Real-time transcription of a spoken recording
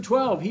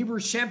12,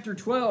 Hebrews chapter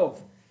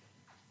 12.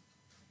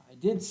 I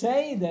did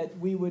say that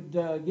we would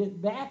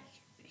get back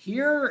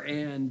here,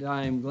 and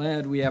I'm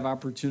glad we have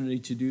opportunity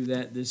to do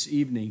that this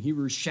evening.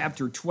 Hebrews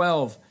chapter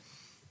 12,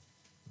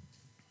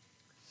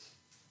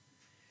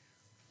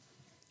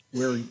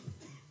 where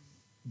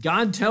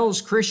God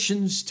tells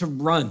Christians to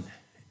run.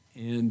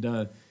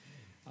 And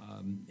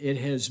it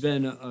has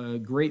been a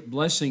great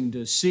blessing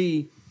to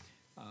see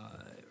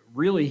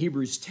really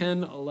Hebrews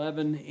 10,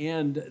 11,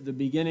 and the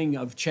beginning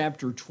of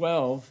chapter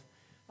 12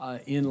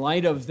 in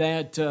light of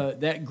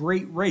that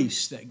great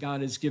race that God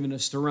has given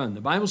us to run.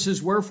 The Bible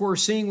says, "Wherefore,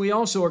 seeing we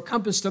also are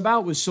compassed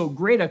about with so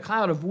great a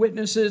cloud of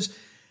witnesses,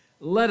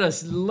 let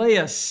us lay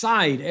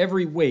aside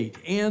every weight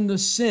and the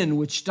sin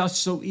which doth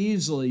so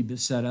easily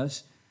beset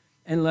us,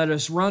 and let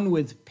us run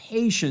with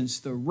patience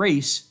the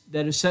race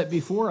that is set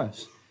before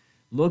us,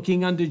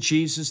 looking unto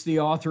Jesus, the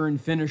author and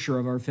finisher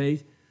of our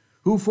faith,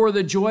 who for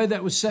the joy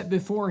that was set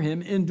before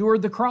him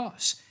endured the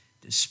cross,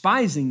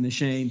 despising the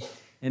shame,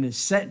 and is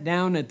set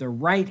down at the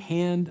right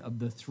hand of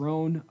the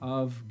throne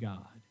of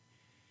God."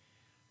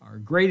 Our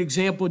great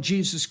example,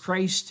 Jesus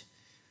Christ,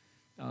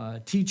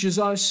 teaches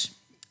us,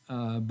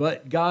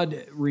 but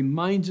God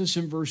reminds us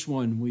in verse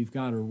 1, we've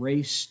got a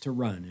race to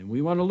run. And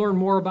we want to learn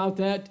more about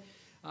that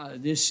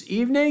this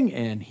evening,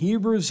 and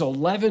Hebrews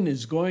 11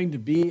 is going to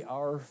be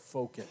our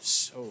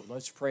focus. So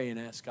let's pray and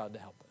ask God to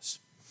help us.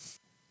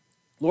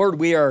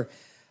 Lord, we are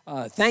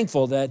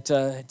thankful that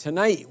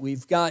tonight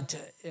we've got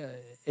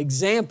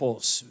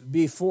examples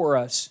before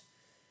us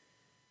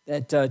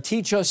that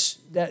teach us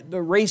that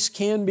the race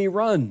can be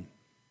run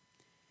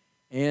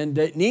and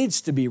it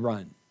needs to be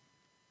run.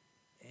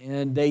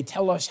 And they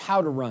tell us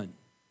how to run.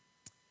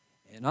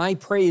 And I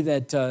pray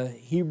that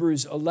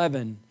Hebrews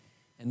 11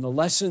 and the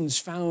lessons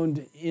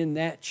found in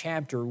that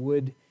chapter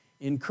would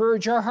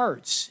encourage our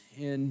hearts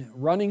in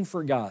running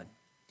for God.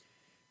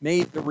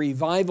 May the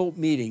revival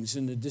meetings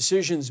and the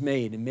decisions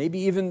made, and maybe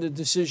even the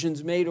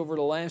decisions made over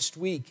the last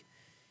week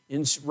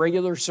in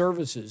regular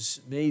services,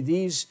 may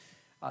these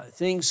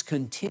things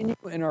continue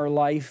in our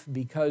life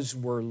because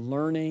we're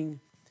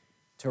learning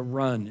to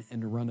run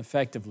and to run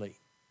effectively.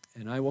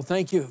 And I will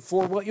thank you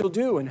for what you'll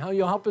do and how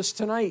you'll help us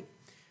tonight.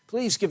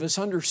 Please give us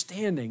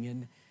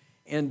understanding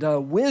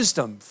and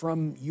wisdom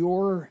from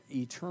your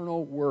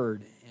eternal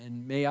word.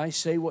 And may I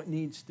say what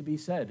needs to be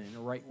said in the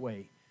right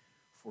way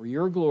for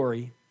your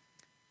glory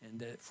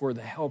and for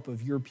the help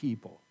of your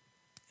people.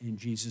 In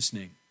Jesus'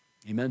 name,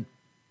 amen.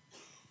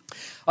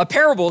 A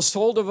parable is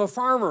told of a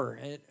farmer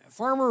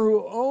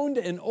who owned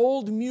an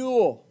old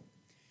mule.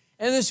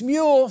 And this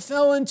mule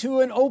fell into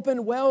an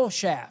open well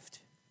shaft.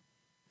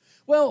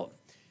 Well,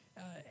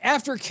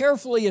 after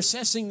carefully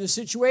assessing the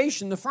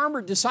situation, the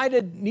farmer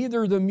decided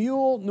neither the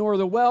mule nor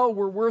the well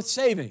were worth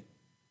saving.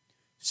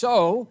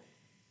 So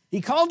he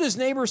called his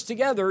neighbors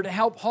together to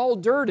help haul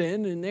dirt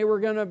in, and they were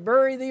going to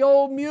bury the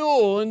old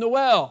mule in the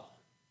well.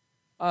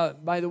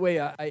 By the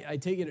way, I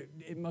take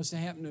it must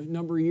have happened a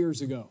number of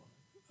years ago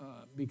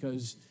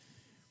because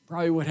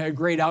probably would have had a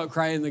great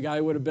outcry and the guy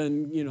would have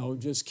been,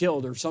 just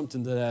killed or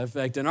something to that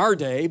effect in our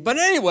day. But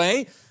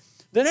anyway,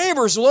 the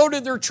neighbors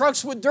loaded their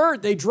trucks with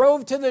dirt. They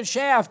drove to the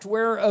shaft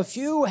where a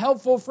few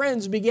helpful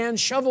friends began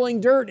shoveling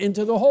dirt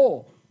into the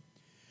hole.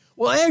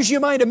 Well, as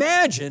you might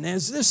imagine,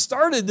 as this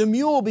started, the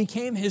mule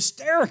became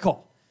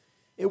hysterical.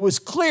 It was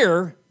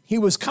clear he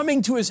was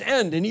coming to his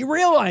end, and he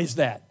realized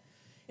that.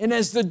 And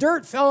as the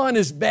dirt fell on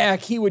his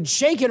back, he would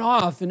shake it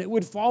off and it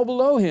would fall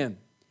below him.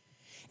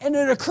 And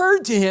it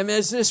occurred to him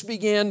as this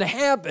began to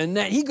happen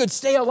that he could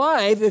stay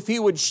alive if he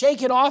would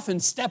shake it off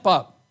and step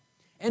up.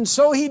 And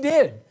so he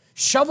did.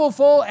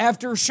 Shovelful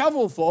after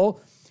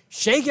shovelful,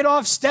 shake it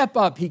off, step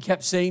up, he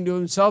kept saying to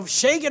himself,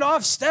 shake it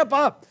off, step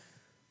up.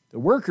 The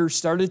workers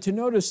started to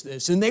notice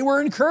this, and they were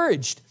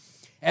encouraged.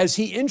 As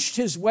he inched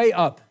his way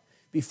up,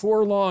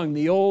 before long,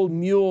 the old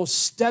mule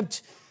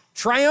stepped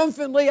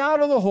triumphantly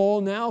out of the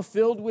hole, now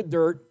filled with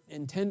dirt,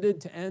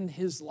 intended to end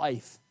his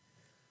life.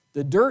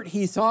 The dirt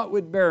he thought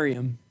would bury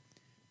him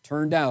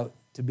turned out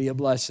to be a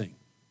blessing.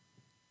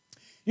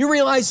 You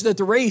realize that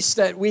the race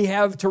that we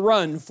have to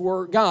run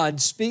for God,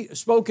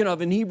 spoken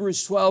of in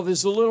Hebrews 12,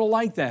 is a little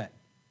like that.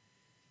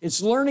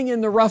 It's learning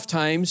in the rough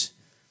times,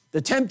 the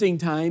tempting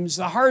times,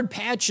 the hard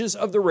patches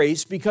of the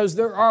race, because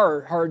there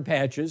are hard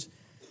patches.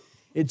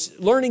 It's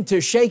learning to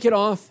shake it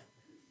off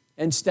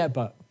and step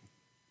up.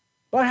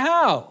 But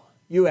how,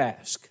 you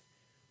ask?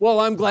 Well,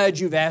 I'm glad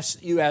you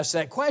asked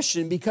that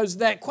question, because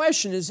that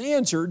question is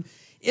answered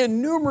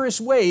in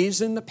numerous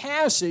ways in the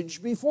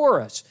passage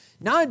before us.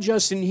 Not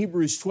just in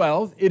Hebrews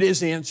 12, it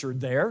is answered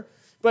there,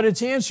 but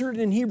it's answered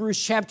in Hebrews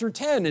chapter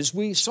 10, as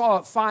we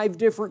saw 5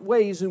 different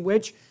ways in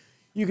which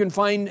you can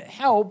find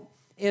help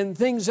in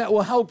things that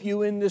will help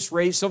you in this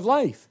race of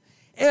life.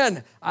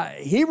 And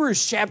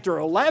Hebrews chapter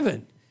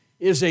 11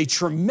 is a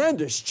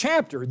tremendous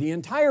chapter, the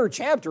entire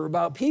chapter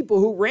about people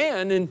who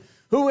ran and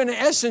who in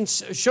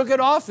essence shook it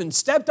off and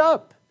stepped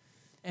up,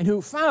 and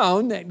who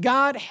found that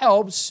God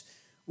helps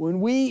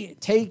when we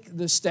take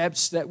the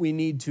steps that we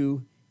need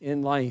to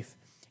in life.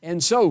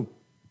 And so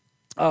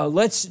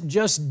let's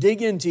just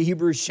dig into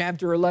Hebrews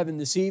chapter 11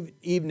 this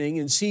evening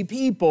and see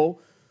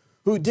people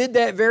who did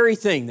that very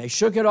thing. They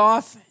shook it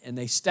off and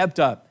they stepped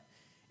up.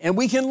 And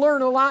we can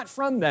learn a lot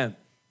from them.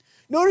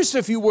 Notice,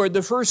 if you would,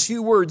 the first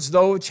few words,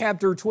 though, of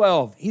chapter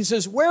 12. He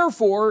says,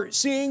 "Wherefore,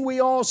 seeing we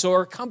also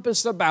are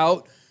compassed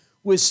about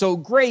with so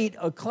great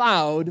a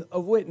cloud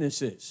of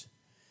witnesses."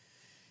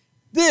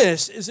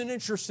 This is an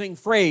interesting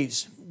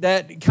phrase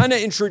that kind of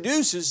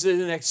introduces the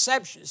next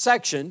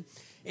section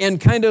and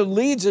kind of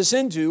leads us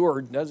into,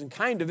 or doesn't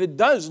kind of, it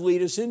does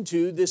lead us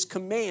into this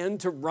command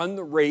to run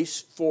the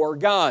race for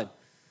God.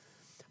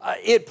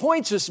 It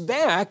points us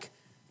back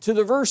to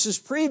the verses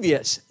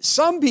previous.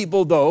 Some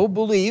people, though,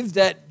 believe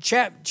that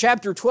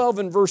chapter 12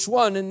 and verse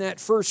 1 in that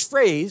first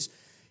phrase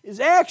is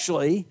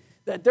actually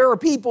that there are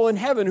people in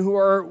heaven who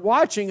are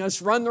watching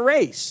us run the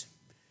race,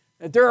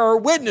 that there are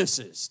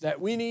witnesses, that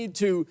we need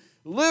to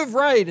live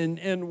right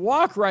and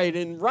walk right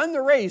and run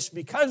the race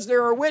because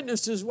there are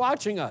witnesses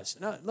watching us.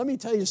 Now, let me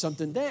tell you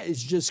something. That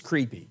is just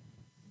creepy.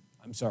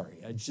 I'm sorry.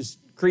 It's just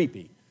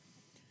creepy.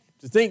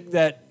 To think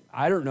that,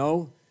 I don't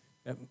know,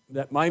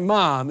 that my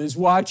mom is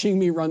watching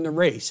me run the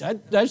race.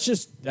 That's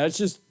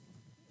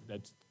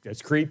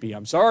creepy.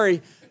 I'm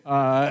sorry.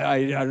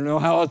 I don't know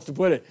how else to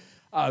put it.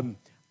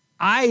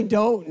 I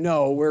don't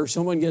know where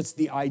someone gets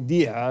the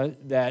idea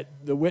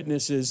that the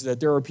witnesses, that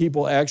there are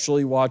people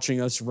actually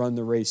watching us run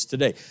the race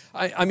today.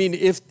 I mean,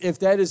 if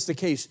that is the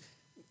case,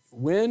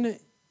 when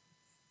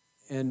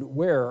and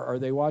where are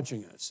they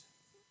watching us?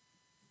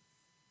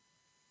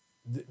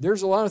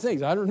 There's a lot of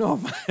things. I don't know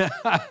if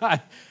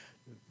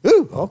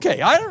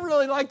okay, I don't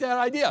really like that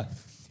idea.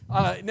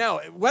 Now,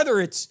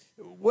 whether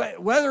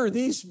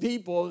these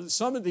people,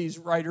 some of these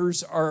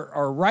writers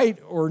are right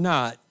or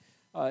not,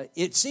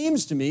 it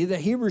seems to me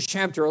that Hebrews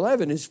chapter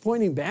 11 is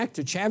pointing back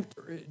to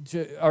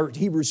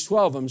Hebrews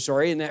 12,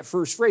 in that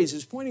first phrase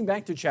is pointing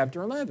back to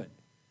chapter 11.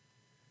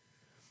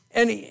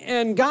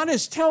 And God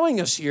is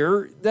telling us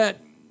here that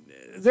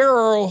there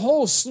are a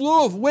whole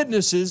slew of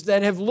witnesses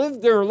that have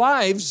lived their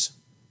lives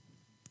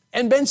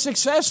and been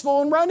successful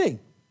in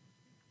running.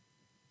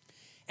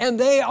 And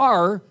they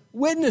are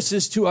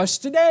witnesses to us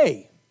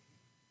today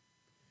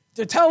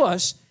to tell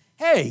us,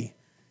 hey,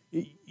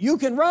 you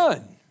can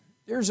run.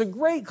 There's a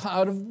great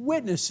cloud of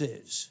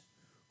witnesses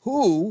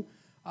who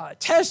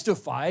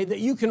testify that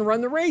you can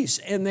run the race.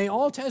 And they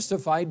all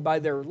testified by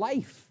their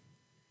life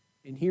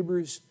in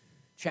Hebrews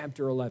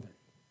chapter 11.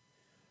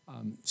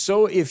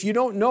 So if you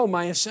don't know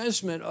my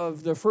assessment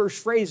of the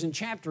first phrase in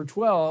chapter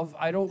 12,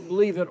 I don't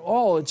believe at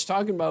all it's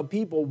talking about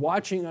people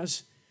watching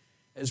us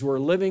as we're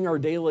living our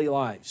daily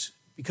lives.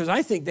 Because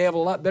I think they have a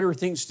lot better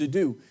things to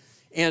do.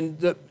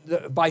 And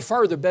by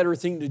far the better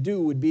thing to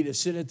do would be to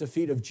sit at the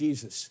feet of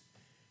Jesus,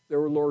 their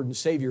Lord and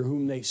Savior,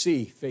 whom they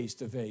see face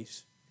to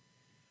face.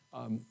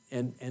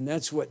 And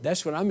that's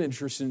what I'm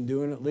interested in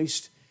doing, at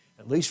least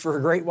for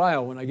a great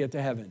while when I get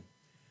to heaven.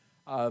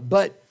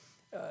 But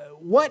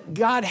what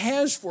God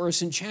has for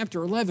us in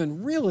chapter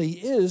 11 really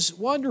is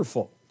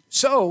wonderful.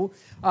 So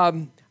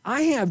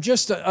I have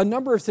just a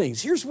number of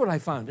things. Here's what I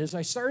found. As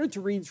I started to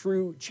read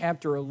through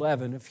chapter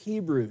 11 of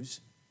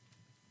Hebrews,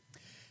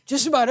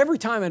 just about every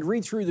time I'd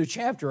read through the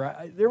chapter,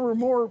 there were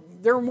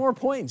more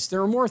points. There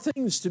were more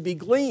things to be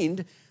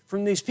gleaned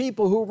from these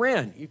people who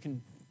ran. You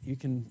can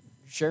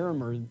share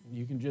them, or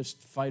you can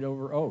just fight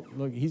over, oh,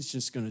 look, he's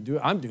just going to do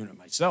it. I'm doing it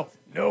myself.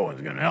 No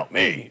one's going to help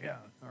me. Yeah,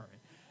 all right.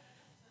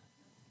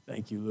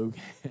 Thank you, Luke,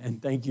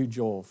 and thank you,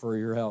 Joel, for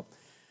your help.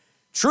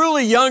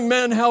 Truly young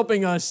men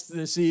helping us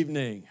this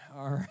evening.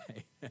 All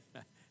right.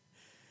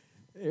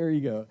 There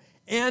you go.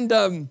 And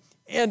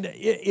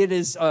it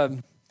is,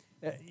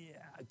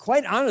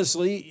 quite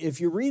honestly, if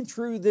you read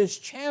through this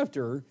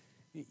chapter,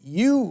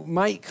 you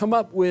might come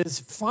up with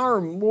far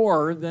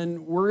more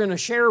than we're going to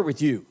share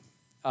with you.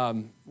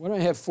 What do I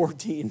have,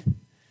 14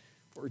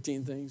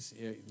 things?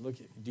 Yeah,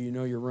 do you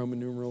know your Roman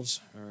numerals?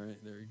 All right,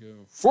 there you go.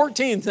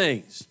 14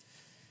 things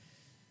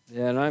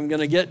that I'm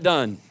going to get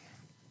done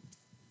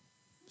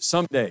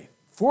someday.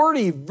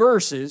 40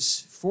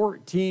 verses,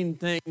 14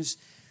 things.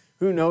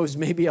 Who knows,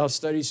 maybe I'll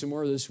study some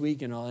more this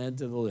week and I'll add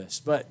to the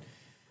list. But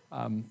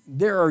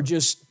there are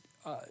just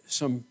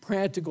some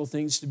practical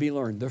things to be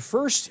learned. The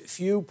first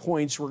few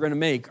points we're going to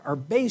make are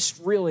based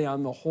really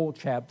on the whole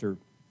chapter.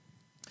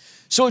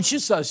 So it's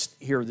just us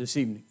here this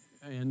evening.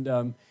 And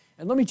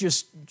let me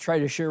just try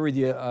to share with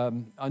you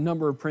a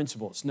number of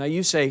principles. Now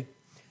you say,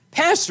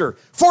 Pastor,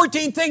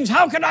 14 things,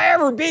 how can I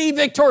ever be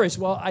victorious?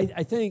 Well,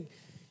 I think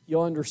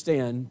you'll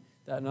understand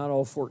that not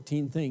all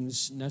 14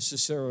 things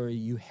necessarily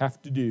you have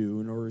to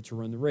do in order to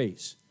run the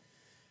race.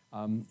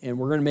 And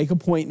we're going to make a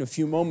point in a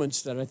few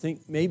moments that I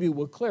think maybe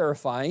will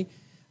clarify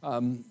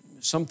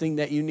something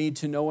that you need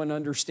to know and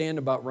understand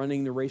about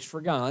running the race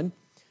for God.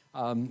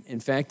 In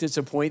fact, it's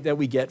a point that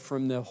we get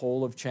from the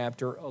whole of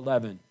chapter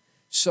 11.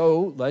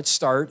 So let's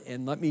start,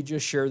 and let me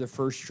just share the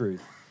first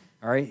truth.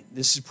 All right,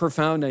 this is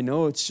profound. I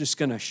know it's just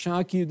going to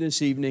shock you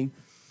this evening,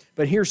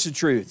 but here's the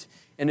truth.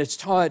 And it's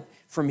taught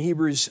from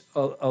Hebrews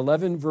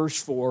 11,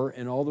 verse 4,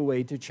 and all the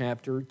way to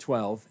chapter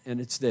 12, and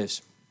it's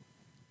this.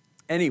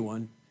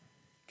 Anyone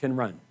can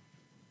run.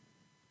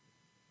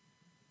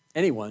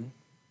 Anyone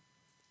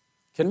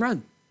can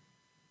run.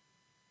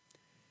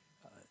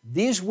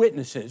 These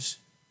witnesses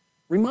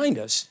remind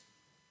us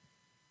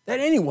that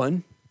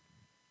anyone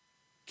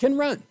can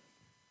run.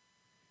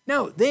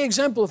 Now, they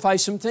exemplify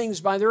some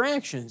things by their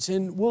actions,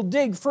 and we'll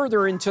dig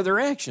further into their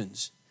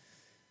actions.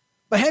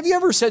 But have you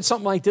ever said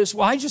something like this?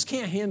 Well, I just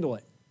can't handle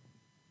it.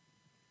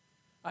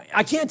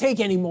 I can't take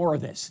any more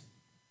of this.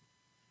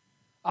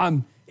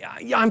 I'm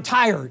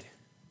tired.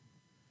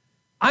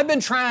 I've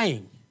been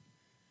trying.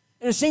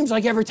 And it seems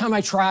like every time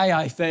I try,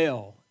 I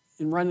fail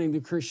in running the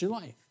Christian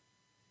life.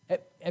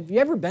 Have you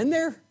ever been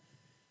there?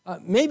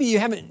 Maybe you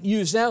haven't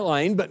used that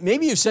line, but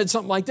maybe you've said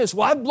something like this.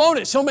 Well, I've blown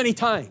it so many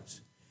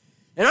times.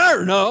 And I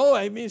don't know.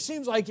 I mean, it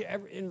seems like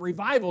in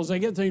revivals, I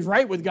get things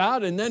right with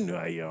God, and then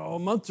a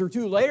month or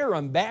two later,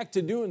 I'm back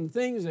to doing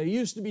things I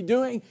used to be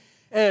doing.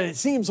 And it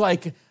seems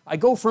like I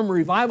go from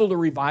revival to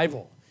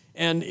revival.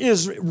 And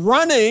is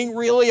running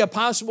really a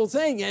possible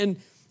thing? And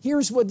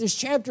here's what this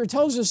chapter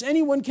tells us.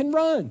 Anyone can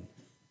run.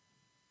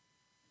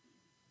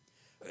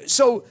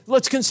 So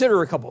let's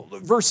consider a couple.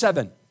 Verse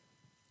 7.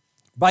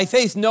 By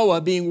faith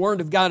Noah, being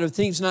warned of God of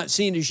things not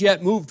seen as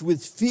yet, moved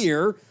with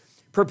fear,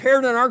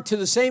 prepared an ark to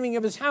the saving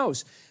of his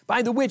house,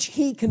 by the which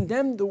he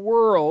condemned the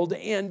world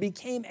and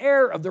became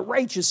heir of the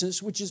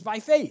righteousness which is by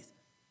faith.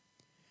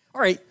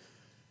 All right.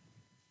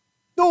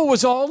 Noah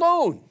was all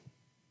alone.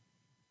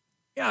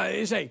 Yeah,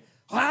 you say,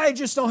 I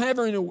just don't have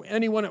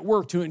anyone at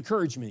work to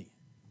encourage me.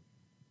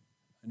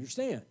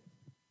 Understand.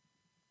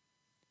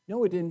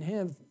 Noah didn't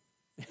have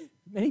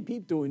many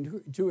people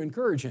to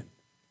encourage him.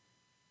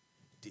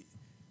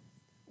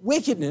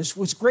 Wickedness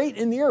was great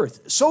in the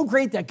earth, so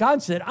great that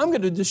God said, I'm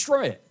going to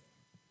destroy it.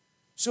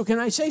 So can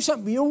I say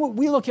something? You know what?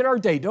 We look at our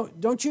day,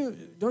 don't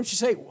you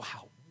say,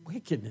 wow,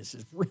 wickedness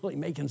is really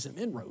making some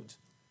inroads.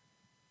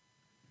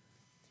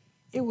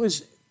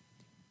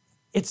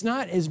 It's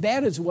not as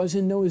bad as it was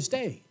in Noah's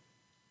day.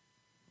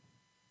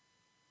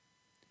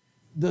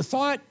 The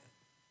thought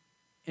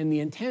and the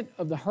intent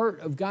of the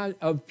heart of God,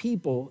 of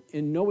people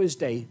in Noah's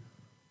day,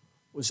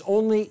 was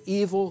only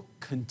evil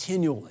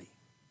continually.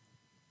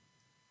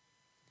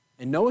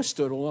 And Noah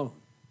stood alone.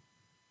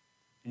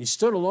 And he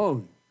stood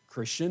alone,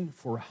 Christian,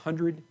 for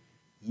 100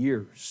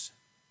 years.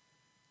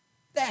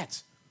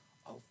 That's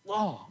a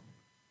long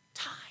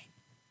time.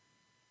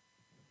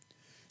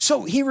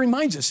 So he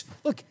reminds us,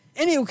 look,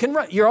 anyone can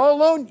run. You're all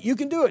alone, you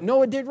can do it.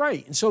 Noah did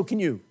right, and so can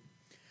you.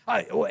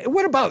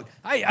 What about,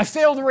 I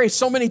failed the race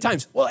so many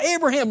times. Well,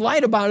 Abraham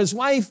lied about his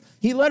wife.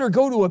 He let her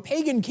go to a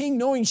pagan king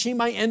knowing she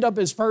might end up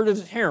as part of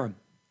his harem.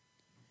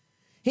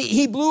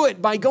 He blew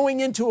it by going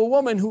into a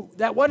woman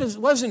that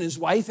wasn't his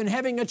wife and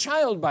having a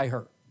child by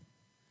her.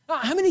 Now,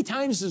 how many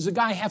times does a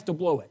guy have to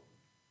blow it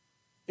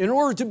in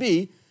order to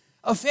be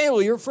a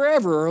failure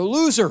forever or a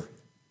loser?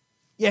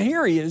 Yet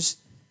here he is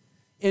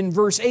in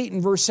verse 8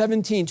 and verse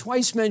 17,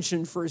 twice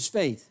mentioned for his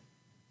faith.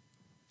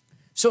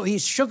 So he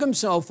shook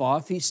himself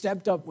off. He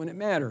stepped up when it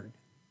mattered.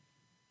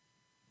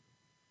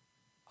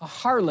 A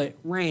harlot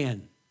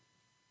ran.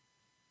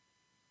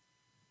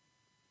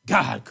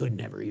 God could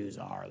never use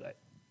a harlot.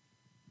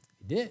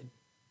 He did.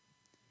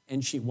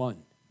 And she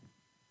won.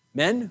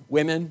 Men,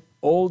 women,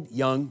 old,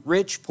 young,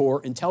 rich, poor,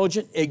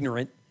 intelligent,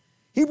 ignorant.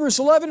 Hebrews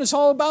 11 is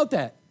all about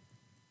that.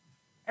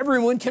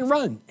 Everyone can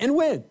run and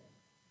win.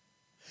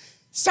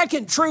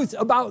 Second truth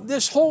about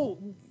this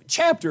whole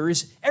chapter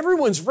is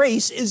everyone's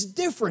race is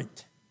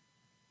different.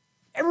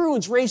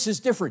 Everyone's race is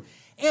different.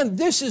 And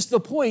this is the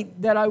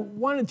point that I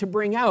wanted to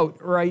bring out,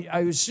 or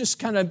I was just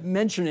kind of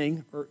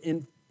mentioning or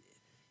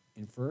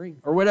inferring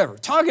or whatever,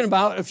 talking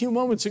about a few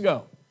moments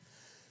ago.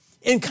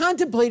 In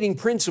contemplating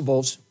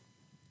principles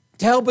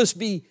to help us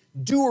be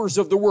doers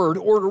of the word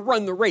or to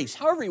run the race,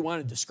 however you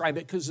want to describe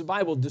it, because the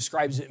Bible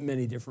describes it in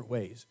many different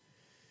ways.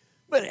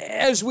 But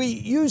as we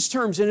use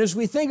terms and as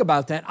we think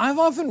about that, I've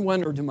often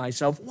wondered to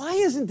myself, why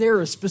isn't there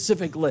a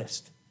specific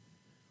list?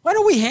 Why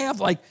don't we have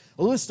like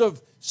a list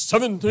of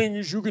 7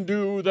 things you can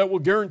do that will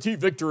guarantee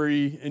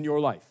victory in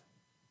your life?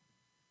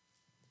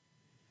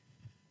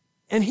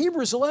 And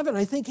Hebrews 11,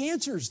 I think,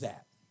 answers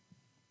that.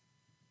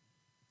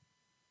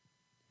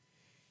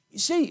 You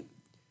see,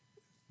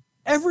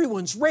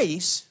 everyone's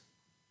race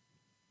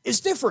is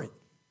different.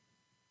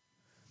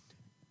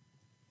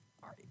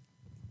 All right.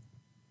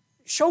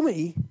 Show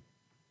me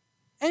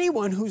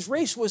anyone whose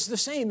race was the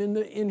same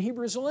in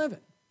Hebrews 11.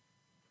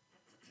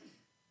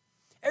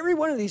 Every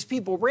one of these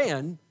people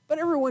ran, but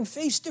everyone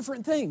faced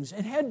different things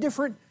and had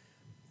different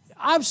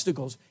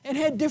obstacles and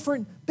had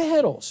different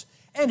battles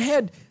and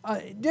had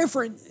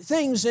different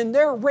things in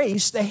their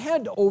race they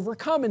had to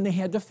overcome and they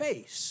had to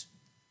face.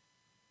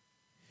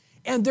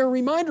 And they're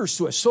reminders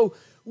to us. So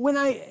when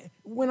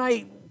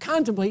I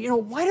contemplate,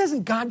 why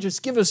doesn't God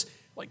just give us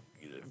like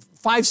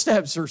 5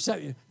 steps or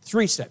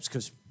 3 steps?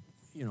 Because,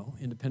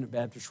 independent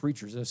Baptist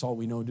preachers, that's all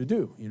we know to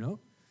do,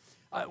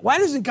 Why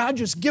doesn't God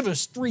just give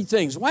us 3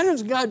 things? Why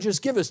doesn't God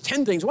just give us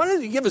 10 things? Why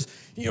doesn't he give us,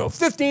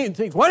 15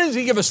 things? Why doesn't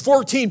he give us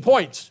 14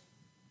 points?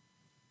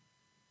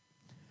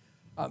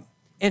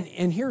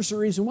 And here's the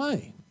reason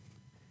why.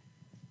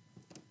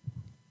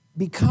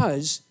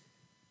 Because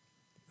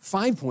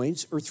 5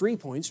 points or 3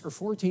 points or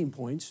 14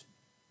 points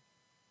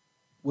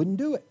wouldn't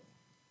do it.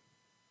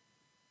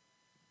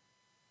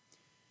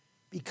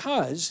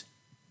 Because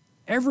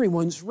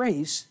everyone's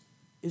race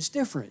is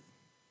different.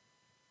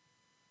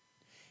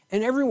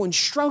 And everyone's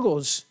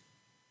struggles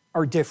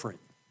are different.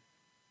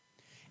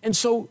 And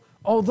so,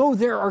 although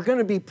there are going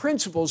to be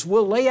principles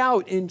we'll lay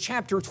out in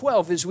chapter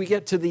 12 as we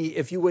get to the,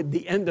 if you would,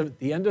 the end of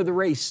the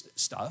race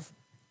stuff,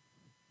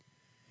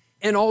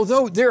 and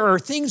although there are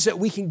things that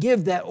we can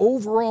give that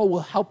overall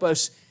will help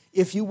us,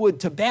 if you would,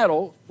 to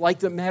battle, like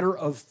the matter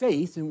of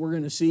faith, and we're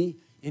going to see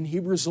in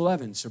Hebrews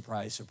 11,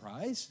 surprise,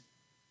 surprise.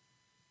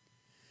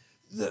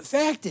 The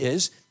fact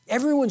is,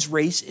 everyone's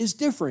race is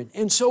different,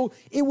 and so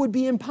it would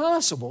be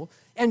impossible,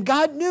 and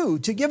God knew,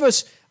 to give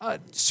us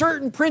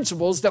certain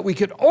principles that we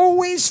could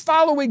always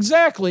follow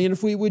exactly, and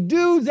if we would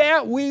do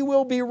that, we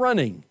will be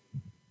running,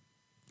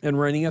 and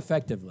running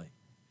effectively.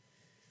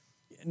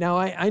 Now,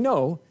 I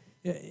know,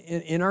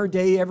 in our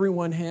day,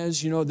 everyone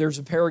has, there's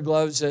a pair of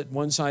gloves that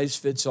one size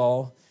fits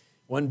all,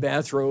 one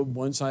bathrobe,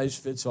 one size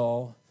fits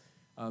all.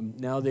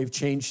 Now they've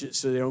changed it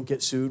so they don't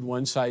get sued,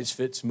 one size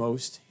fits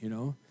most,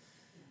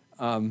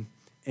 and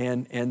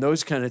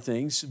those kind of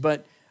things.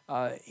 But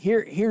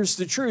here's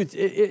the truth.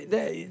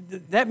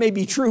 That may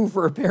be true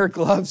for a pair of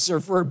gloves or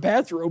for a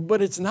bathrobe,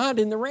 but it's not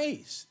in the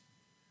race.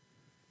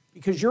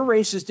 Because your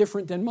race is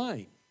different than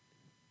mine.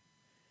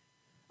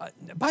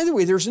 By the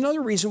way, there's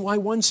another reason why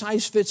one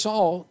size fits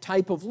all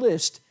type of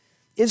list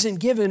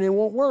isn't given and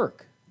won't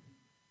work.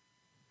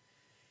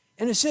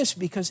 And it's this,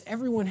 because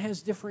everyone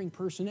has differing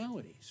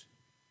personalities.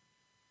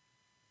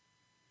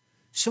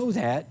 So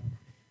that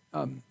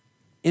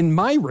in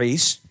my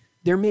race,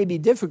 there may be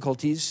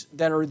difficulties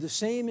that are the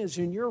same as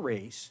in your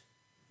race,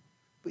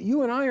 but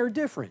you and I are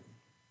different.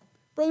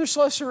 Brother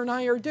Slessor and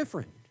I are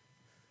different.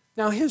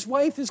 Now, his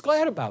wife is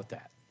glad about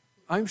that,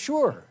 I'm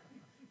sure,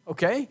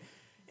 okay?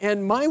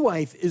 And my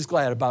wife is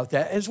glad about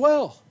that as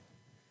well.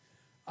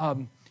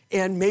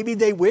 And maybe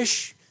they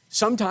wish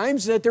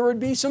sometimes that there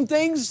would be some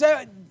things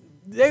that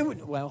they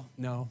would, well,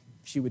 no,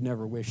 she would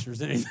never wish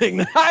there's anything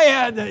that I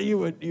had that you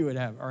would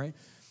have, all right?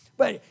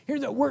 But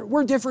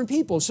we're different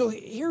people. So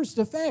here's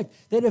the fact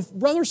that if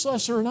Brother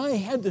Slessor and I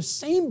had the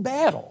same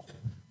battle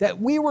that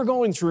we were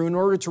going through in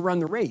order to run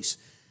the race,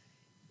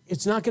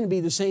 it's not going to be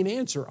the same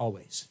answer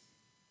always.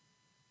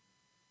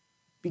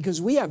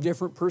 Because we have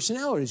different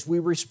personalities. We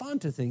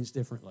respond to things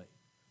differently.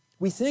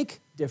 We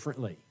think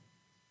differently.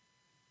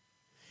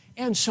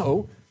 And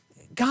so,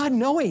 God,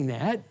 knowing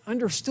that,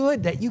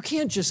 understood that you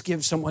can't just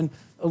give someone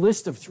a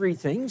list of 3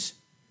 things.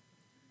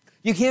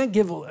 You can't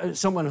give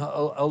someone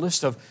a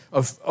list of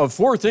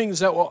 4 things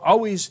that will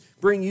always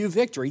bring you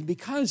victory,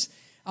 because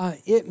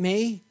it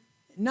may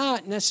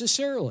not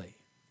necessarily.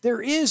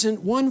 There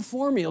isn't one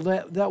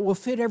formula that will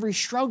fit every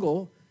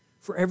struggle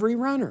for every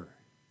runner.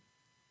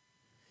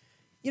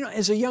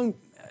 As a young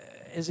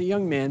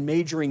man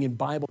majoring in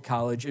Bible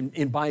college,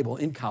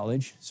 in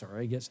college,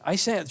 I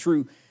sat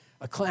through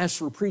a class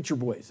for preacher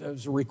boys. That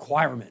was a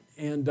requirement,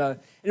 and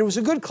it was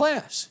a good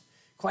class.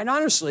 Quite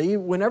honestly,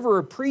 whenever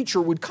a preacher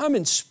would come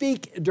and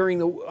speak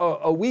during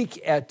a week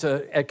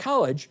at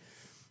college,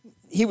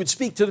 he would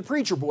speak to the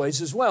preacher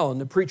boys as well in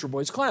the preacher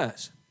boys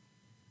class.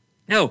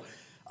 Now,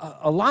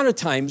 a lot of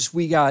times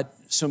we got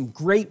some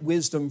great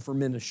wisdom for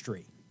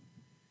ministry.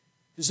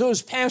 Because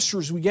those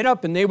pastors would get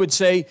up and they would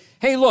say,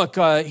 hey, look,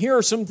 here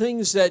are some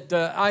things that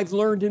I've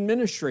learned in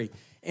ministry.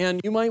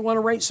 And you might want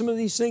to write some of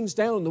these things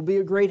down. They'll be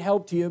a great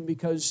help to you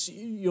because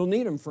you'll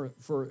need them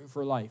for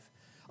life.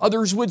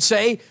 Others would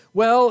say,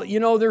 well,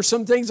 there's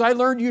some things I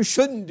learned you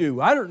shouldn't do.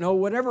 I don't know,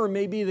 whatever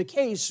may be the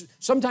case.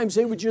 Sometimes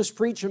they would just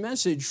preach a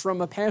message from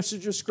a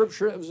passage of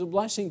Scripture that was a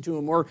blessing to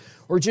them, or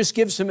just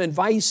give some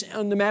advice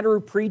on the matter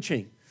of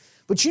preaching.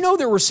 But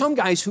there were some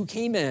guys who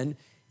came in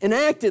and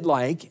acted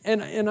like,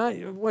 and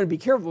I want to be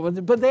careful,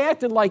 but they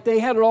acted like they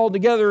had it all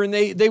together, and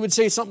they would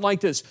say something like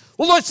this: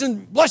 well,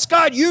 listen, bless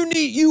God,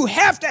 you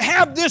have to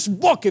have this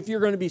book if you're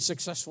going to be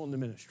successful in the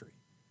ministry.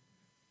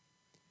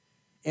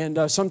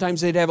 And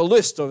sometimes they'd have a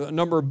list of a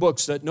number of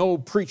books that no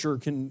preacher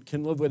can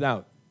live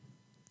without.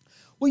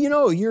 Well,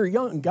 you're a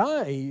young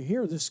guy. You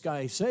hear this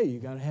guy say you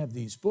got to have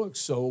these books,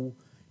 so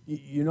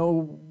you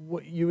know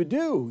what you would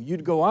do.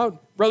 You'd go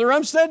out. Brother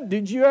Umstead,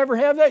 did you ever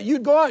have that?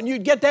 You'd go out and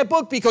you'd get that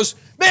book because,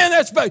 man,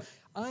 that's bad.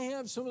 I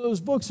have some of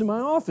those books in my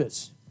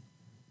office.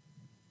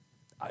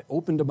 I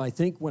opened them, I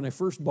think, when I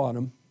first bought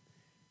them,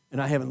 and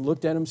I haven't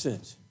looked at them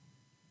since.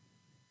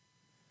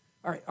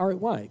 All right,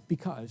 why?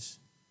 Because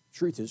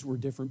truth is, we're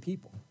different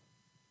people.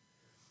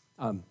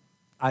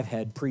 I've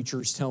had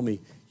preachers tell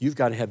me, you've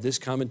got to have this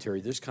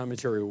commentary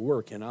will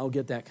work, and I'll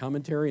get that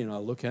commentary, and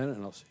I'll look at it,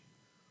 and I'll say,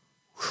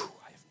 whew,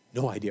 I have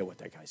no idea what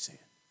that guy's saying.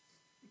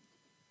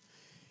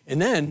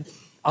 And then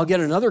I'll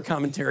get another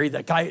commentary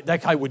that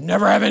guy would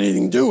never have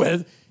anything to do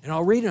with, and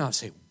I'll read it, and I'll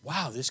say,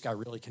 wow, this guy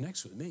really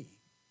connects with me.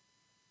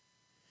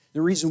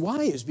 The reason why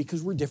is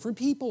because we're different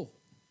people.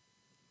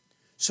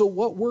 So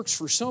what works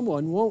for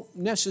someone won't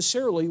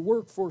necessarily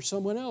work for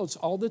someone else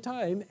all the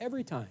time,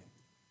 every time.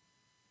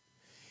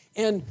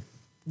 And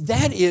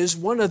that is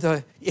one of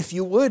the, if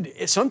you would,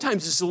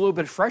 sometimes it's a little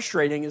bit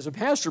frustrating as a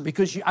pastor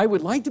because I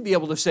would like to be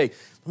able to say,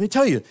 let me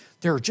tell you,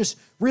 there are just,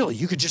 really,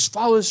 you could just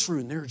follow this through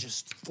and there are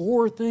just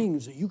 4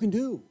 things that you can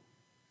do.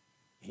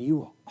 And you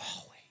will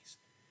always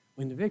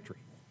win the victory.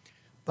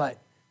 But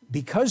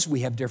because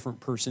we have different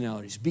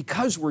personalities,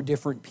 because we're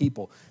different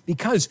people,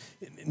 because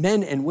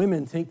men and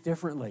women think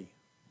differently,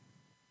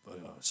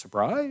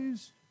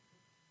 surprise,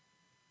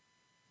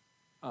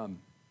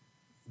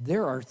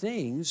 there are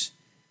things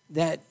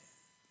that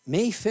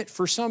may fit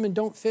for some and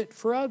don't fit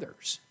for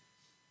others.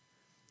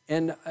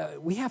 And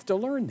we have to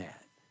learn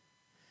that.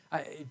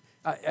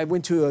 I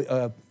went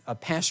to a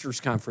pastor's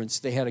conference.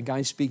 They had a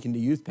guy speaking to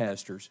youth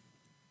pastors.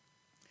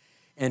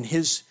 And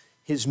his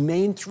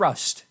main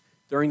thrust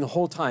during the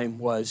whole time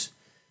was,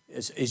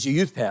 as a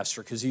youth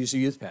pastor, because he's a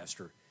youth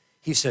pastor,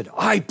 he said,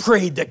 I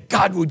prayed that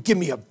God would give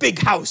me a big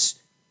house.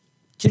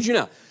 Kid you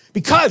not.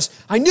 Because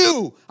I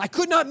knew I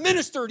could not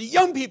minister to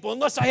young people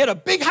unless I had a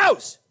big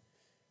house.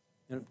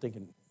 And I'm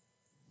thinking,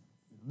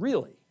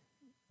 really?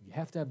 You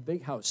have to have a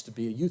big house to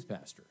be a youth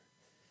pastor.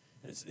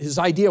 His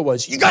idea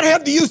was, you got to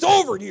have the youth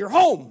over to your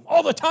home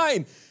all the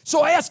time.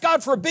 So I asked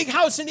God for a big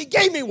house, and he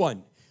gave me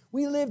one.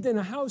 We lived in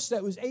a house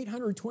that was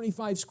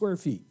 825 square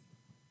feet.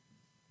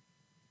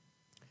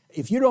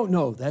 If you don't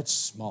know, that's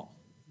small.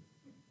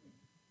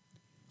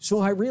 So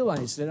I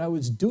realized that I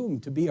was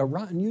doomed to be a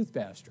rotten youth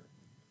pastor.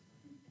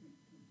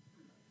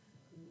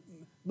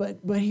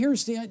 But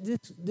here's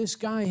this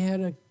guy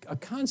had a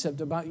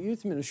concept about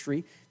youth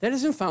ministry that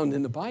isn't found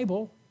in the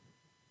Bible.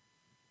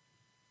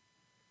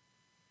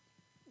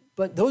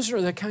 But those are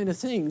the kind of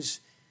things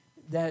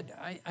that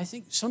I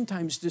think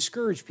sometimes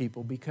discourage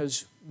people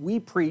because we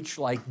preach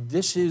like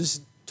this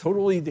is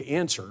totally the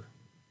answer.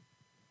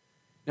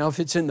 Now, if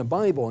it's in the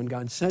Bible and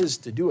God says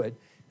to do it,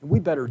 then we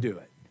better do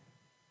it.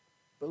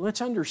 But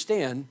let's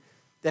understand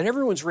that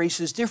everyone's race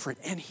is different.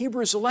 And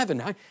Hebrews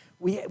 11,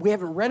 we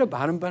haven't read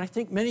about them, but I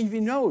think many of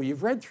you know,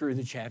 you've read through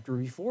the chapter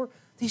before.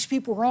 These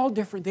people were all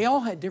different. They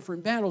all had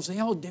different battles. They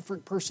all had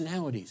different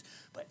personalities.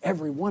 But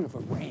every one of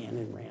them ran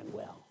and ran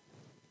well.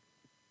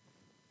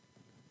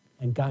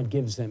 And God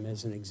gives them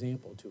as an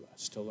example to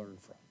us to learn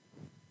from.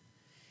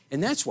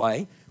 And that's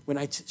why when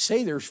I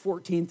say there's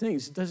 14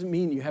 things, it doesn't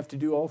mean you have to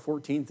do all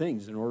 14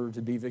 things in order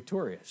to be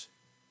victorious.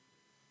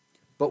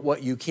 But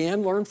what you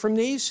can learn from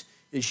these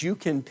is you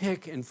can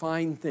pick and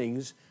find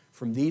things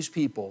from these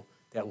people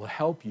that will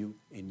help you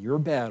in your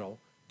battle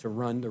to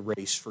run the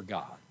race for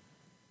God.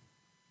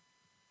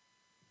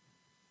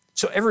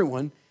 So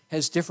everyone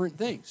has different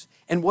things.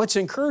 And what's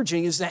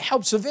encouraging is that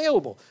help's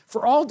available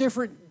for all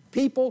different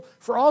people,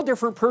 for all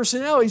different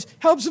personalities.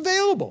 Help's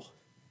available.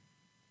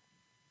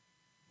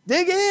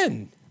 Dig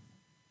in.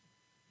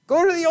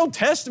 Go to the Old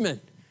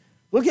Testament.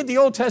 Look at the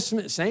Old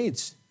Testament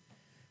saints.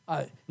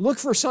 Look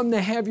for some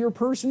that have your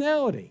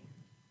personality.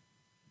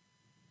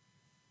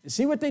 And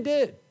see what they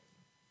did.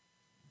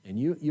 And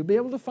you'll be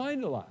able to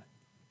find a lot.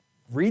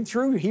 Read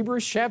through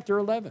Hebrews chapter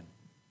 11.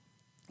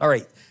 All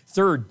right,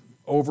 third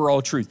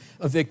overall truth.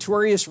 A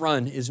victorious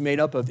run is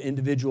made up of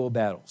individual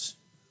battles.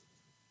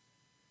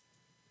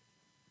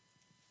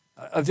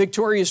 A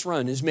victorious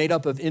run is made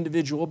up of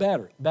individual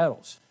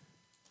battles.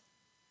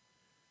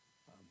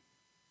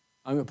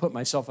 I'm going to put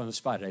myself on the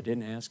spot. I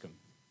didn't ask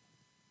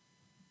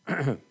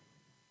him.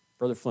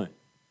 Brother Flint,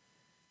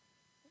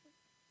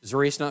 is the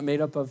race not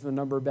made up of a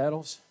number of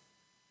battles?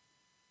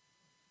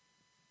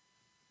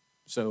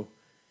 So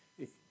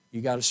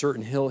you got a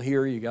certain hill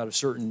here, you got a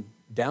certain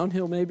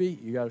downhill maybe,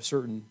 you got a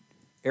certain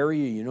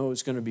area you know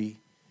is going to be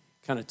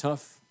kind of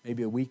tough,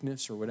 maybe a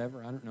weakness or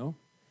whatever, I don't know.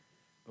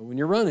 But when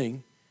you're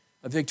running,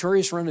 a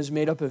victorious run is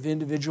made up of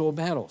individual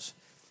battles.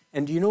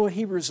 And do you know what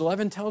Hebrews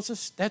 11 tells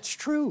us? That's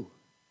true.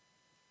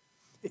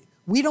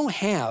 We don't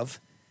have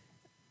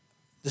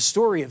the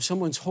story of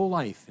someone's whole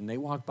life and they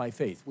walk by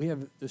faith. We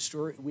have the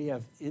story, we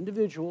have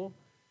individual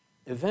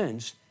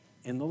events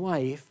in the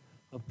life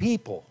of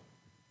people.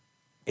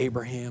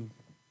 Abraham,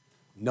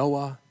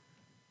 Noah,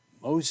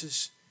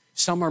 Moses.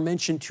 Some are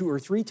mentioned 2 or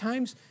 3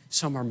 times.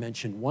 Some are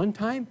mentioned 1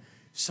 time.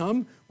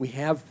 Some we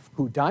have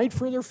who died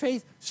for their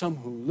faith. Some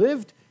who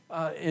lived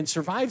and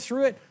survived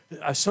through it.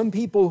 Some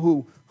people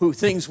who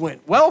things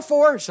went well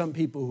for. Some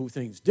people who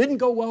things didn't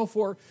go well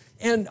for.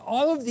 And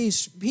all of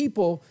these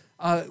people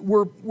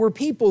were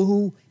people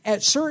who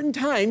at certain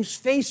times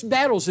faced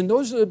battles. And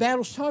those are the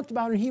battles talked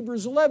about in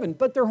Hebrews 11.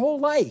 But their whole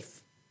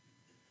life,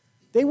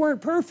 they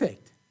weren't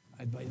perfect,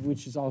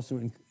 which is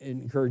also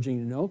encouraging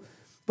to know.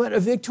 But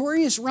a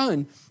victorious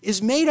run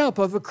is made up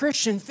of a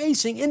Christian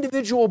facing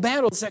individual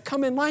battles that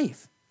come in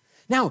life.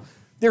 Now,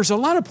 there's a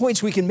lot of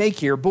points we can make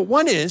here, but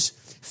one is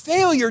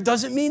failure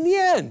doesn't mean the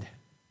end.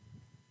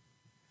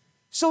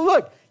 So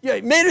look,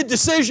 you made a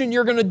decision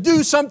you're going to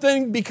do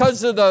something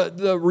because of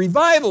the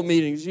revival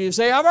meetings. You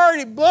say, I've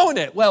already blown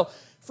it. Well,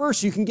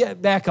 first you can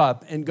get back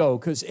up and go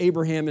because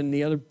Abraham and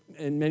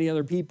many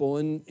other people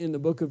in the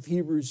book of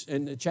Hebrews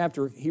and the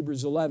chapter of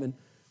Hebrews 11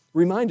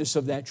 remind us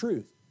of that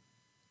truth.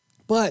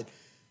 But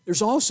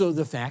there's also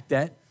the fact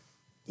that,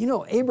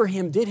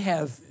 Abraham did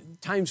have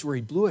times where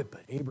he blew it,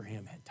 but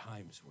Abraham had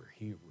times where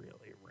he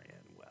really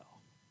ran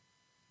well.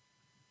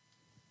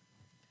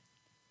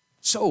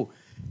 So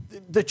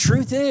the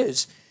truth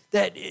is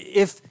that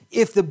if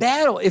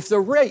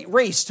the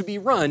race to be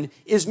run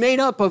is made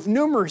up of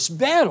numerous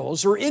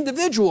battles or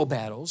individual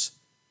battles,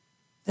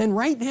 then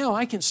right now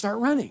I can start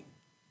running.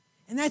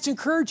 And that's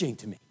encouraging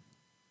to me.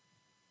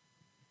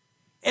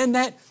 And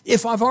that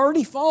if I've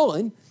already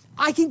fallen,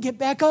 I can get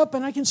back up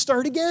and I can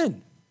start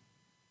again.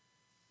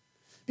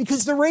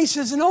 Because the race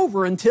isn't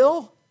over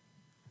until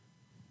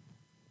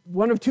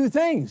one of two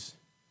things.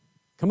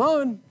 Come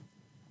on.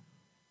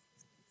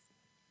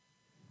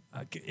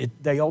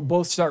 They all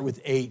both start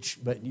with H,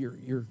 but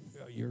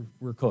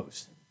we're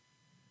close.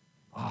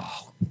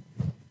 Oh,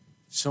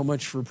 so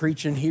much for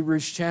preaching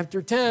Hebrews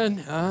chapter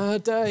 10. I'll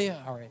tell you.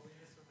 All right.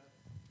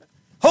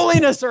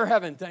 Holiness or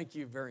heaven. Thank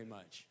you very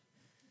much.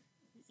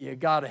 You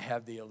got to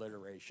have the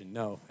alliteration.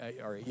 No,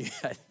 all right, you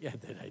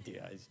had that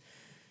idea.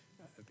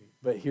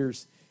 But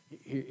here's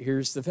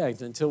the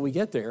fact. Until we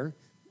get there,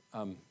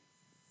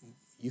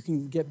 you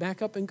can get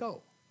back up and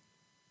go.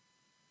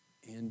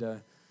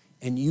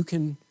 And you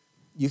can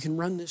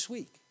run this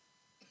week.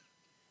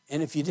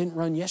 And if you didn't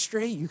run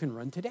yesterday, you can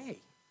run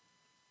today.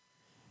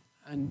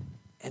 And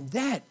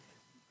that,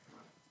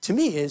 to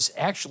me, is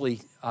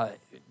actually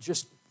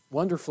just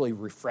wonderfully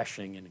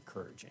refreshing and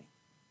encouraging.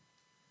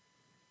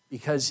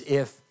 Because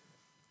if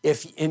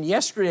in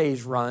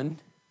yesterday's run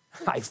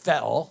I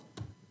fell,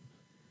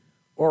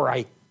 or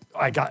I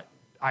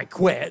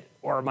quit,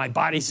 or my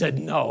body said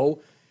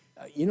no,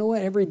 you know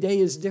what? Every day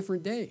is a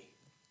different day.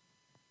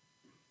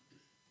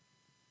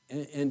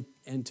 And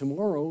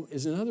tomorrow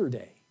is another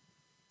day.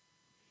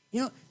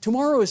 You know,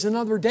 tomorrow is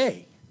another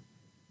day.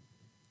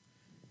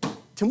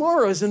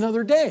 Tomorrow is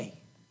another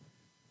day.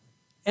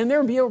 And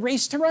there'll be a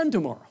race to run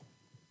tomorrow.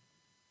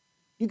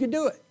 You could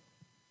do it.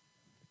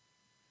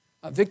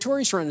 A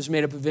victorious run is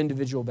made up of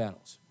individual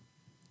battles.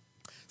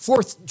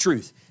 Fourth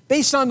truth,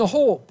 based on the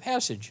whole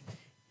passage,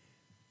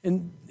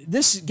 and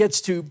this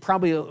gets to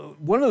probably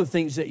one of the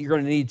things that you're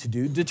going to need to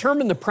do,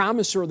 determine the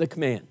promise or the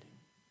command.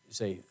 You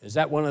say, is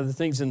that one of the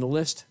things in the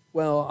list?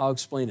 Well, I'll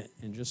explain it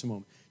in just a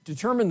moment.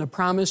 Determine the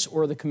promise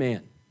or the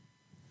command.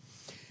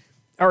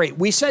 All right,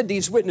 we said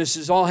these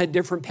witnesses all had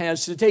different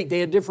paths to take.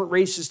 They had different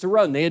races to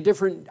run. They had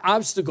different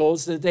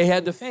obstacles that they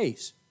had to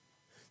face.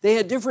 They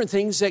had different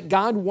things that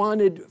God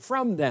wanted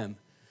from them.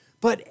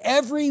 But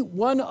every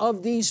one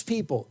of these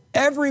people,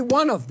 every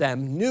one of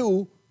them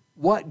knew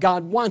what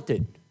God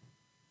wanted.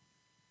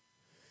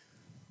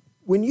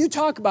 When you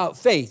talk about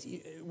faith,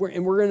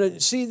 and we're going to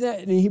see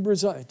that in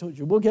Hebrews, I told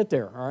you, we'll get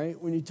there, all right?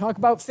 When you talk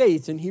about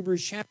faith in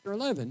Hebrews chapter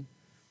 11,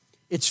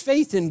 it's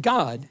faith in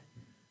God,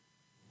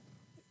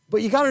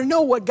 but you got to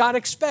know what God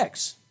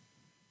expects.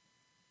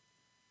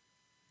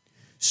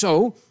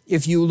 So,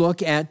 if you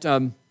look at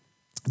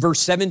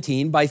verse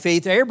 17, by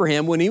faith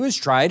Abraham, when he was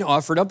tried,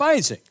 offered up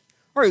Isaac.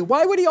 All right,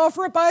 why would he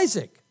offer up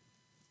Isaac?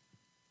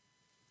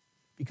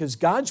 Because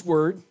God's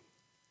word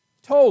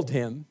told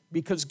him,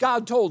 because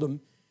God told him,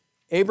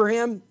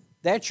 Abraham,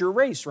 that's your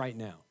race right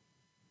now.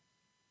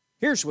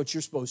 Here's what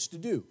you're supposed to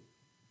do.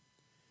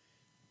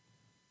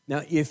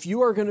 Now, if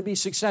you are going to be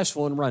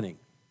successful in running,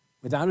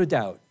 without a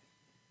doubt,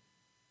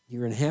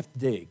 you're going to have to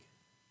dig.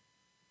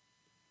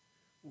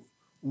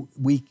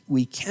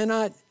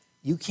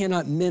 You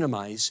cannot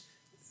minimize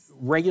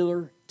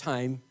regular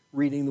time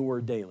reading the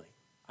word daily.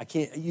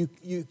 You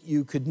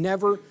could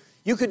never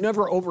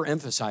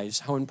overemphasize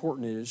how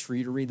important it is for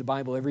you to read the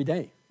Bible every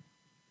day.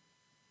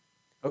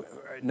 A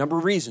number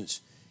of reasons.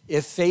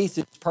 If faith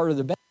is part of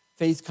the battle,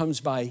 faith comes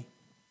by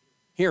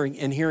hearing,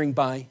 and hearing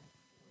by.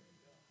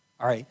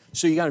 All right,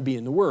 so you got to be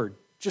in the Word.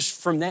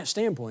 Just from that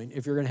standpoint,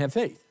 if you're going to have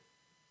faith,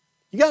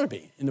 you got to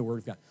be in the Word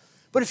of God.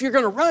 But if you're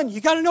going to run,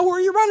 you got to know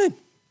where you're running.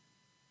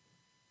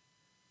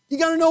 You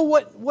got to know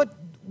what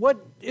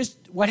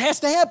has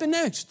to happen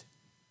next.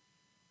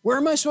 Where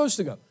am I supposed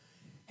to go?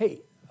 Hey,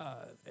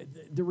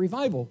 the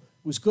revival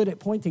was good at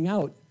pointing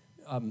out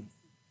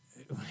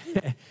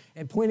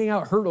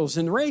hurdles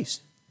in the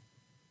race.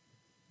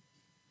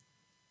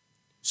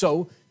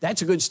 So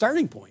that's a good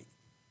starting point.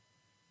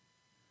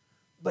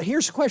 But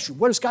here's the question.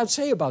 What does God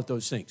say about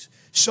those things?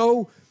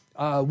 So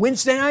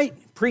Wednesday night,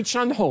 preached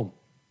on the home.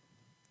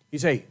 You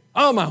say,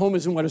 oh, my home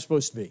isn't what it's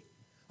supposed to be.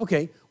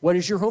 Okay, what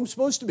is your home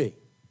supposed to be?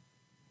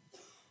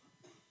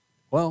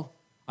 Well,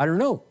 I don't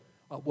know.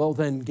 Well,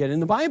 then get in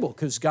the Bible,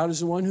 because God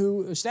is the one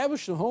who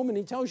established the home, and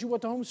he tells you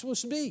what the home is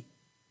supposed to be.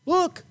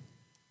 Look,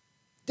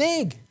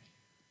 dig,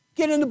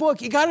 get in the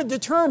book. You got to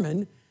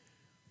determine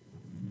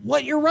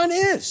what your run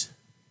is.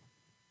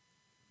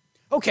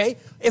 Okay,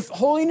 if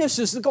holiness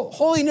is the goal,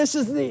 holiness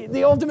is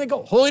the ultimate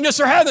goal. Holiness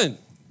or heaven.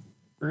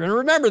 We're going to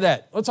remember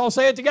that. Let's all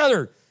say it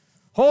together.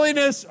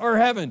 Holiness or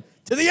heaven.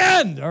 To the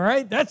end, all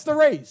right? That's the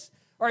race.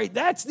 All right,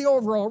 that's the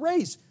overall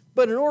race.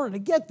 But in order to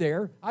get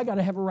there, I got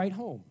to have a right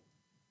home.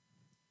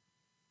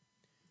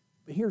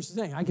 But here's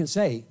the thing. I can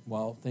say,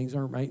 well, things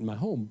aren't right in my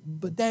home.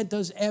 But that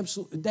does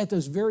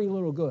very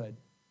little good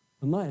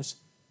unless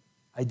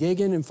I dig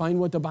in and find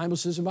what the Bible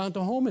says about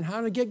the home and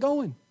how to get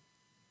going.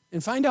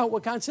 and find out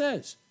what God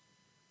says.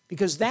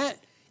 Because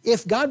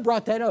if God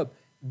brought that up,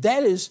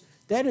 that is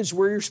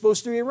where you're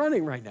supposed to be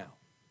running right now.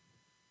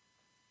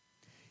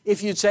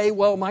 If you'd say,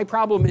 well, my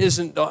problem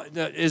isn't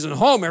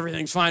home,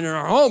 everything's fine in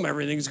our home,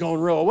 everything's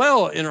going real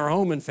well in our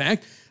home, in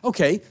fact,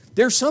 okay,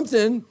 there's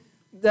something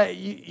that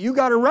you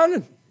got to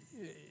run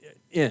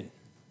in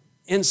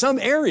some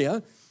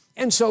area.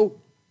 And so,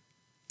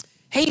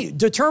 hey,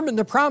 determine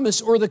the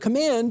promise or the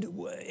command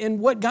and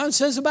what God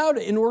says about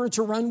it in order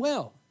to run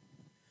well.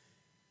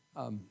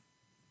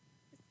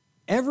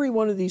 Every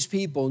one of these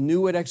people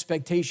knew what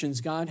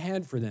expectations God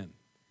had for them.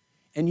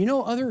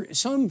 And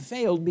some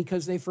failed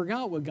because they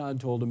forgot what God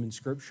told them in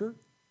Scripture.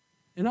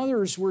 And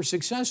others were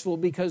successful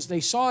because they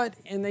saw it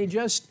and they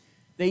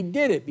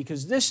did it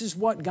because this is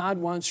what God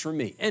wants from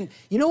me. And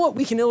you know what?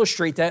 We can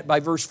illustrate that by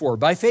verse 4.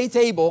 By faith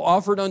Abel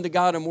offered unto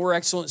God a more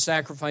excellent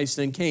sacrifice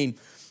than Cain,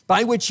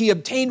 by which he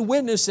obtained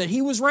witness that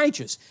he was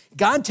righteous,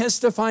 God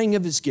testifying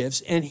of his gifts,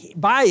 and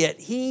by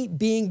it he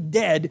being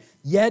dead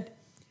yet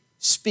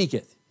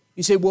speaketh.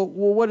 You say, well,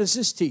 what does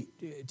this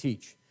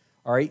teach?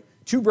 All right,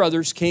 2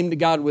 brothers came to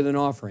God with an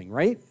offering,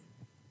 right?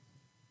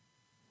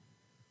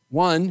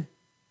 One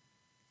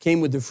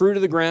came with the fruit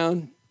of the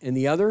ground, and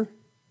the other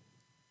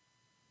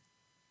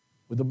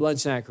with the blood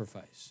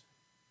sacrifice,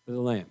 with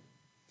the lamb.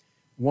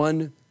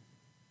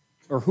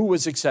 Who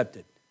was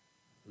accepted?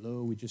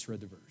 Hello, we just read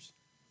the verse.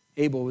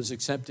 Abel was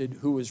accepted.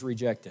 Who was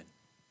rejected?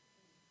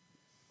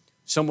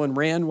 Someone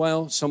ran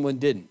well, someone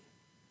didn't.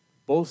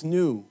 Both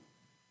knew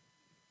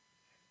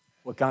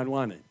what God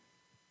wanted.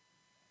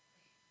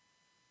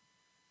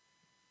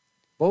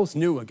 Both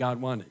knew what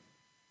God wanted.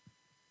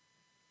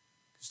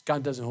 Because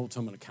God doesn't hold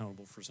someone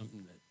accountable for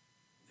something that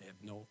they have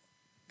no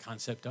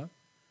concept of.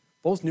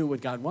 Both knew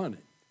what God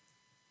wanted.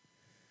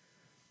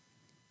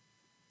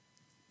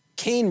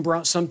 Cain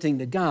brought something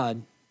to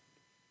God,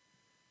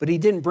 but he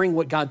didn't bring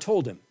what God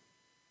told him.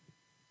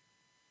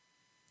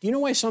 Do you know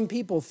why some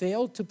people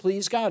fail to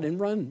please God and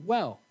run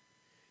well?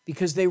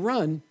 Because they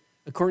run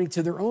according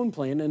to their own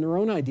plan and their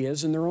own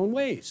ideas and their own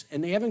ways,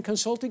 and they haven't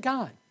consulted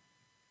God.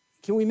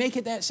 Can we make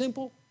it that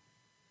simple?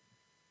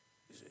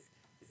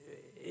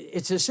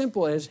 It's as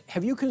simple as,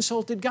 have you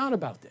consulted God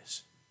about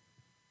this?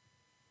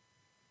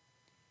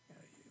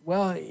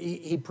 Well,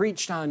 he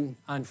preached on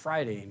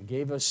Friday and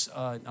gave us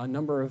a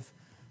number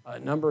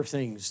of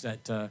things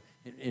that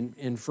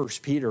in 1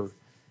 Peter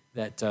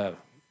that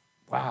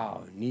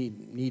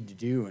need to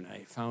do, and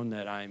I found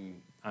that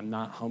I'm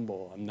not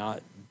humble, I'm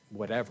not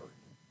whatever.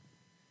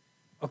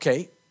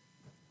 Okay,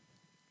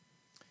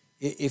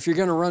 if you're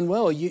going to run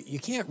well, you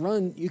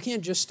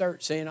can't just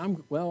start saying,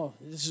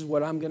 this is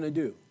what I'm going to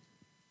do.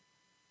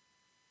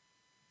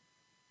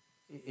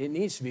 It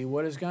needs to be,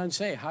 what does God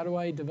say? How do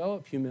I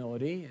develop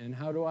humility, and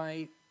how do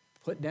I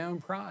put down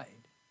pride?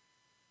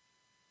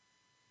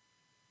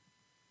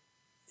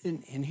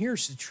 And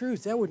here's the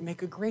truth, that would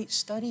make a great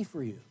study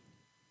for you.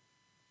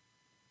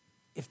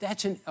 If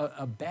that's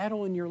a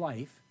battle in your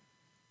life,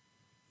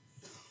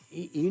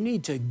 you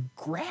need to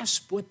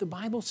grasp what the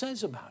Bible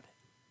says about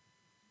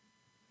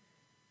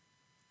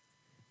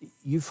it.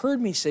 You've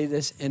heard me say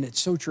this, and it's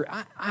so true.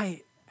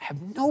 I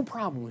have no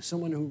problem with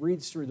someone who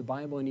reads through the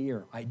Bible in a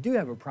year. I do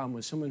have a problem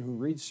with someone who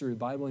reads through the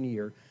Bible in a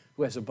year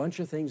who has a bunch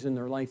of things in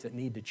their life that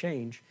need to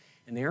change,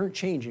 and they aren't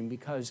changing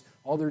because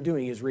all they're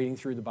doing is reading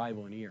through the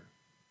Bible in a year.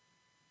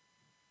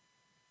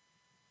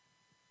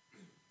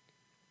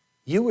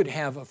 You would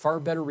have a far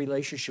better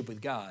relationship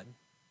with God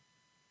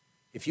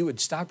if you would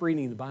stop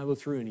reading the Bible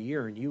through in a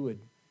year and you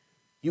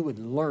would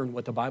learn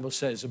what the Bible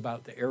says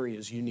about the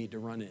areas you need to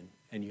run in,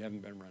 and you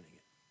haven't been running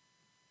it.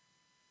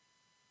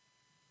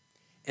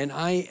 And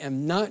I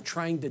am not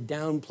trying to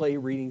downplay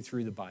reading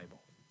through the Bible.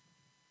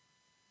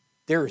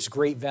 There is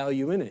great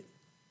value in it.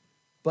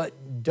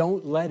 But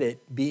don't let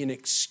it be an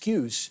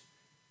excuse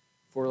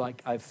for,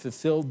 like, I've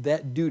fulfilled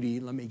that duty,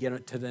 let me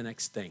get to the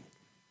next thing.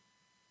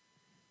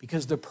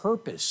 Because the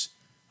purpose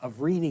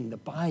of reading the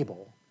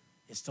Bible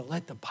is to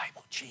let the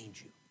Bible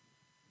change you.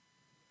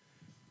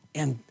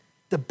 And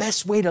the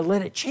best way to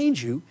let it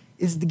change you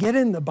is to get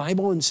in the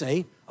Bible and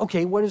say,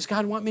 okay, what does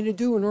God want me to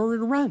do in order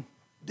to run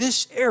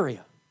this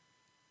area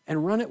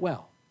and run it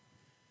well?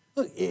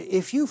 Look,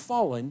 if you've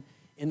fallen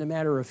in the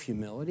matter of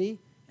humility,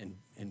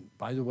 and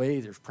by the way,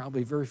 there's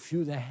probably very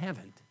few that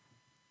haven't,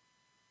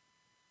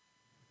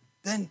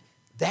 then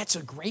that's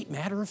a great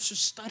matter of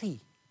study.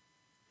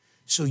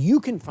 So you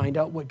can find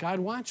out what God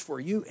wants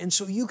for you, and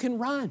so you can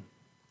run.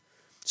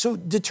 So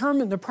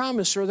determine the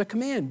promise or the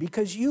command,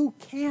 because you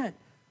can't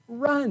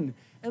run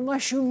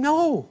unless you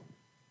know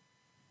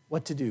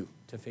what to do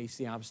to face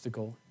the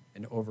obstacle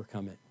and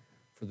overcome it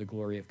for the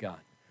glory of God.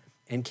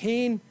 And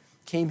Cain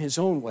came his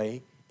own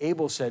way.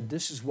 Abel said,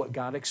 this is what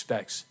God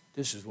expects.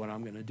 This is what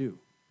I'm going to do.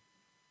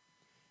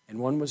 And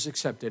one was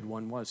accepted,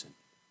 one wasn't.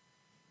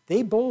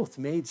 They both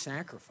made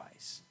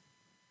sacrifice.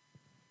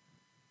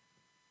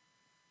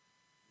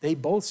 They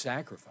both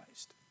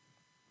sacrificed.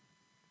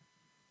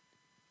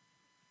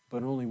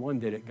 But only one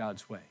did it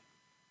God's way.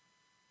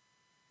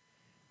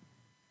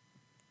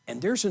 And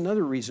there's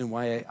another reason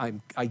why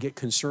I get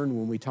concerned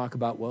when we talk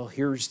about, well,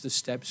 here's the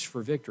steps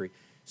for victory.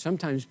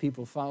 Sometimes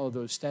people follow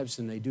those steps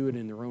and they do it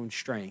in their own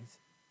strength.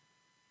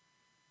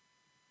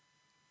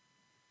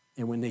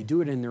 And when they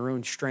do it in their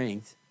own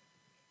strength,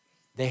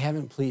 they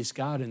haven't pleased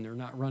God and they're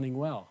not running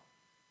well.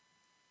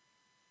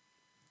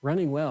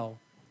 Running well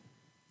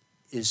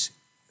is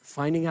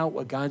finding out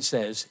what God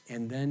says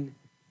and then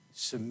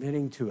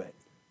submitting to it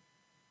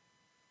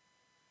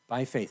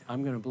by faith.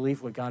 I'm going to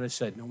believe what God has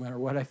said, no matter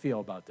what I feel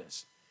about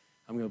this.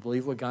 I'm going to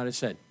believe what God has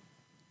said.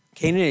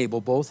 Cain and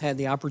Abel both had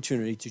the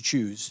opportunity to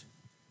choose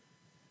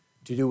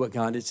to do what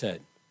God had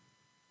said.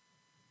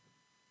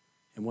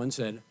 And one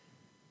said,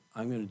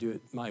 I'm going to do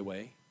it my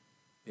way.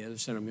 The other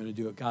said, I'm going to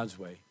do it God's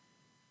way.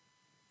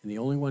 And the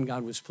only one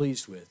God was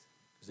pleased with,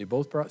 because they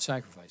both brought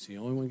sacrifice, the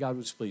only one God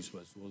was pleased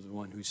with was the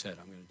one who said,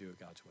 I'm going to do it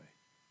God's way.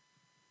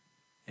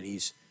 And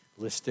he's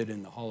listed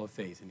in the Hall of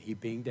Faith. And he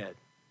being dead,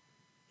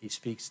 he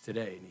speaks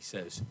today and he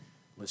says,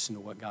 listen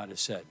to what God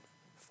has said.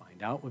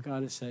 Find out what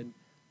God has said,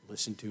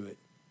 listen to it,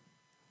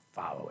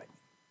 follow it.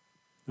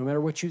 No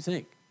matter what you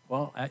think.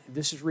 Well,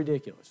 this is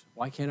ridiculous.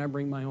 Why can't I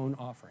bring my own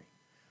offering?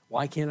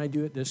 Why can't I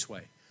do it this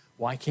way?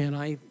 Why can't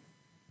I?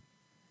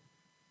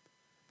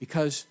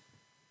 Because,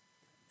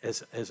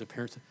 as a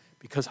parent,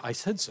 because I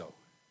said so,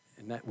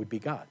 and that would be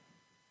God.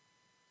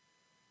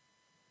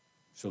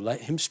 So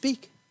let him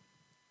speak,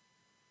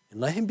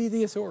 and let him be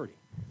the authority.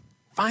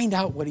 Find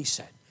out what he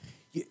said.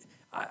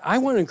 I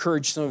want to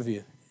encourage some of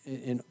you,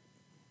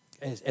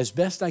 as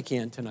best I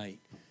can tonight,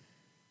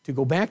 to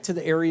go back to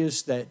the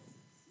areas that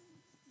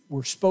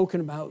were spoken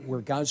about,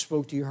 where God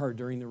spoke to your heart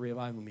during the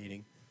revival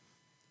meeting,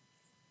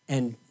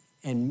 and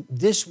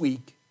this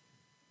week,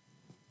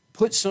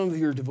 put some of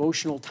your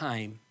devotional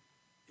time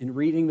in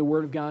reading the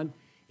Word of God,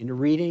 into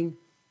reading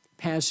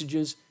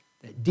passages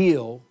that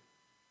deal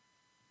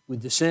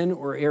with the sin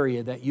or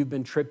area that you've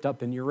been tripped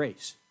up in your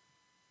race.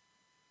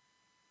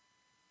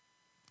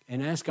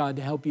 And ask God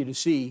to help you to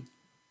see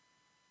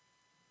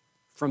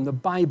from the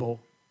Bible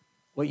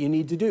what you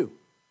need to do.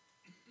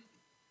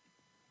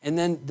 And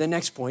then the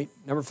next point,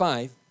 number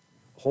 5,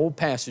 whole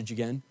passage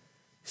again.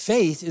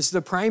 Faith is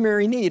the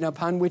primary need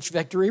upon which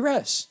victory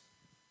rests.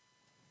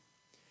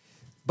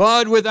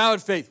 But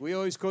without faith, we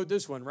always quote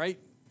this one, right?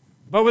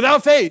 But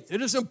without faith,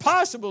 it is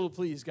impossible to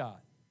please God.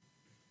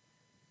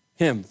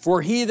 Him.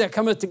 For he that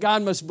cometh to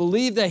God must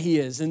believe that he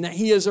is, and that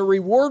he is a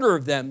rewarder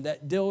of them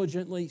that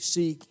diligently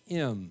seek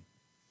him.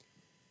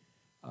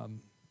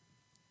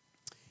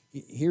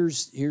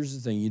 Here's the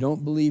thing. You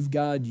don't believe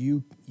God,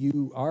 you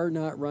are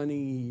not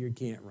running, you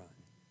can't run.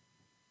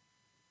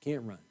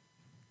 Can't run.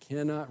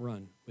 Cannot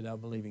run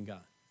without believing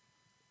God.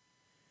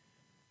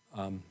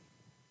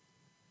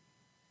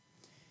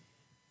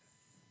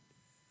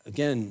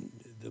 Again,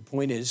 the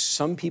point is,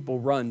 some people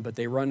run, but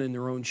they run in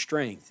their own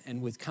strength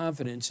and with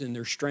confidence in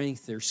their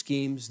strength, their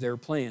schemes, their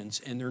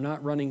plans, and they're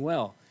not running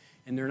well,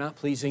 and they're not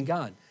pleasing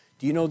God.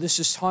 Do you know this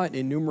is taught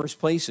in numerous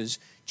places?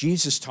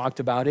 Jesus talked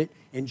about it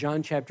in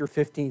John chapter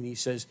 15. He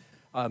said,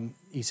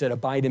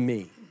 abide in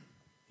me.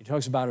 He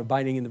talks about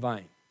abiding in the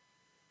vine.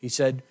 He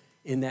said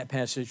in that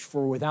passage,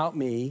 for without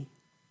me,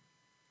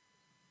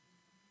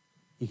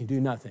 you can do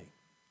nothing.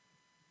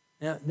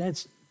 Now,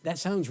 that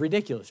sounds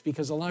ridiculous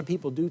because a lot of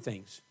people do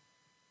things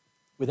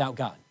without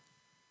God.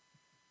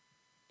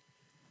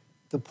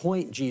 The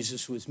point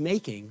Jesus was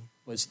making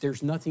was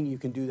there's nothing you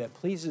can do that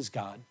pleases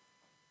God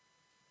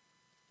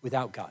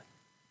without God,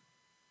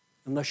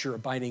 unless you're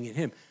abiding in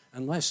him,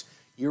 unless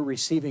you're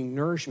receiving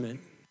nourishment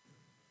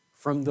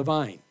from the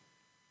vine.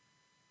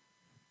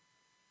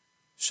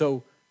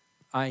 So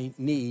I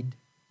need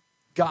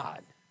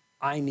God.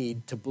 I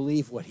need to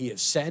believe what he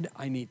has said.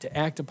 I need to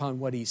act upon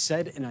what he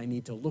said, and I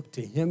need to look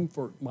to him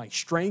for my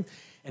strength,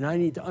 and I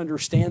need to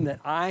understand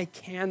that I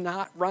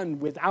cannot run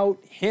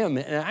without him,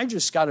 and I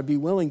just got to be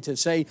willing to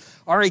say,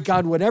 all right,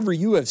 God, whatever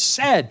you have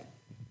said,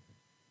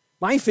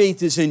 my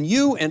faith is in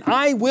you, and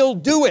I will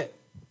do it.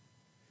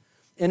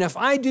 And if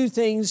I do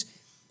things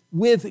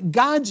with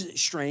God's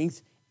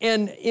strength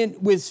and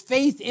with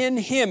faith in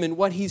him and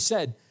what he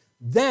said,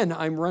 then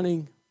I'm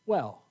running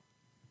well.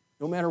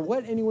 No matter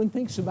what anyone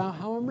thinks about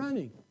how I'm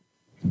running.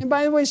 And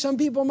by the way, some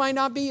people might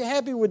not be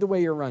happy with the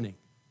way you're running.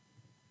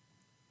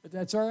 But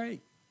that's all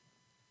right.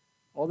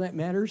 All that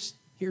matters,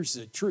 here's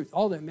the truth.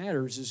 All that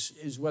matters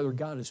is whether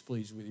God is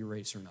pleased with your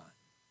race or not.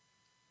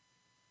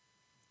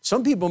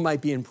 Some people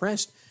might be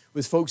impressed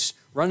with folks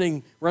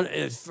running,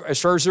 as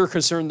far as they're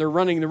concerned, they're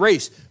running the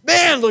race.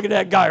 Man, look at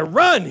that guy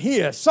run. He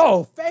is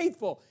so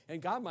faithful.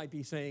 And God might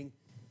be saying,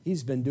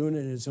 he's been doing it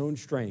in his own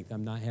strength.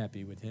 I'm not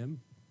happy with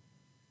him.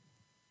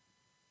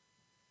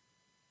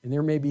 And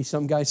there may be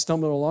some guy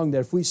stumbling along that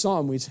if we saw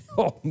him, we'd say,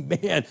 oh,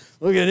 man,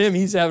 look at him.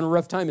 He's having a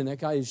rough time. And that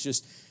guy is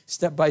just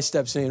step by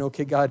step saying,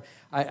 okay, God,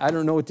 I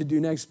don't know what to do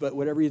next, but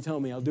whatever you tell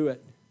me, I'll do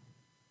it.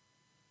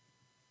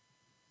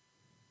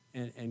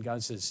 And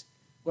God says,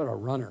 what a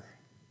runner.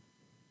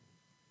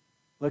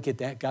 Look at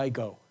that guy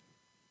go.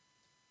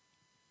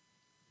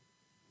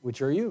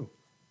 Which are you?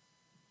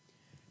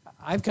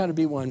 I've got to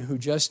be one who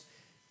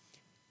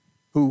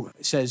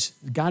says,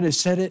 God has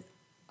said it,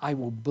 I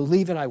will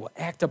believe it. I will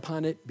act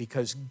upon it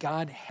because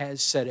God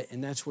has said it,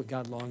 and that's what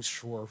God longs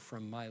for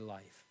from my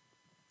life.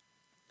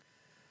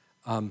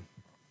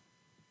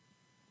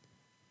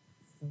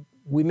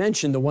 We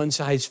mentioned the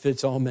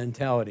one-size-fits-all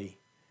mentality,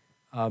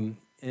 and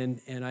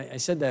I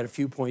said that a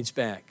few points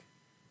back.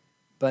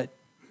 But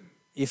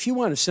if you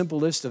want a simple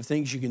list of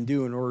things you can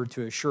do in order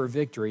to assure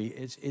victory,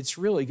 it's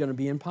really going to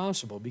be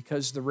impossible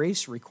because the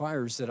race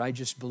requires that I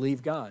just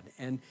believe God.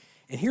 And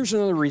here's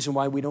another reason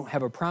why we don't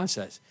have a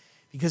process.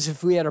 Because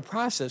if we had a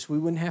process, we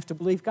wouldn't have to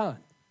believe God.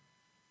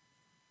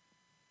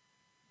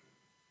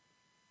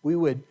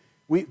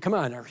 Come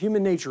on, our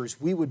human nature is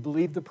we would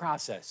believe the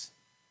process.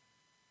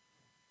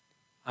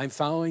 I'm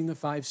following the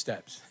 5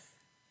 steps.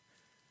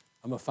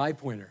 I'm a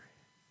 5-pointer.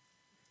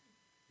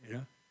 You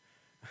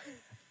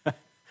know?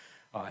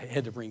 Oh, I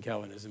had to bring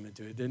Calvinism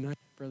into it, didn't I,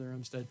 Brother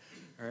Umstead?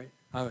 All right.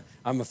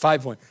 I'm a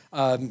 5-pointer.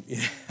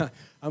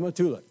 I'm a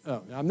tulip.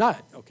 Oh, I'm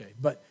not. Okay.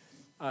 But,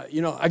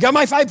 I got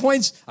my 5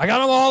 points. I got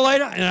them all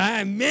laid out.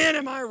 And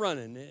am I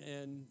running.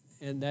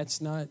 And that's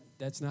not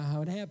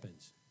how it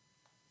happens.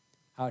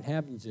 How it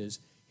happens is,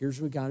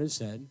 here's what God has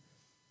said.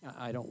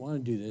 I don't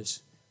want to do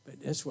this,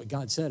 but that's what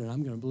God said, and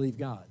I'm going to believe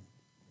God.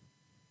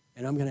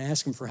 And I'm going to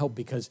ask him for help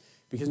because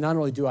not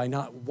only do I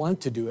not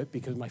want to do it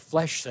because my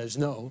flesh says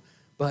no,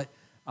 but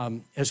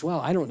as well,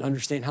 I don't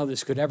understand how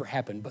this could ever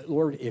happen. But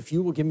Lord, if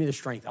you will give me the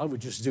strength, I would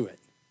just do it.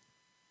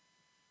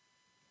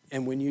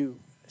 And when you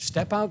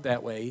step out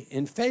that way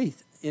in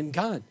faith in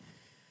God,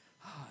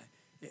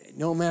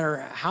 no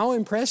matter how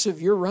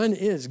impressive your run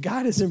is,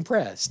 God is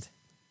impressed.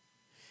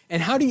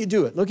 And how do you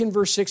do it? Look in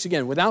verse 6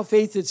 again. Without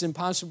faith, it's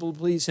impossible to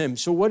please him.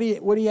 So what do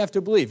you have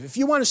to believe? If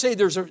you want to say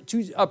there's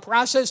a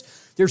process,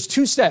 there's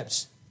 2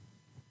 steps.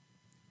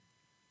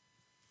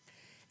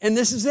 And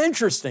this is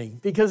interesting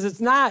because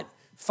it's not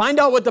find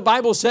out what the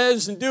Bible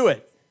says and do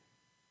it.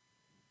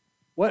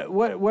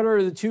 What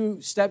are the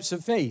 2 steps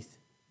of faith?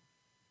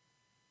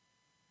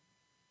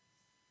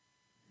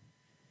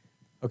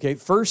 Okay,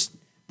 first,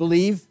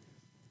 believe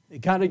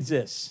that God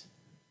exists.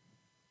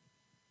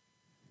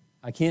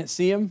 I can't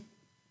see him,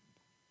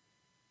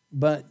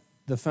 but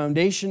the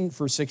foundation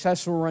for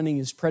successful running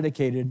is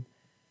predicated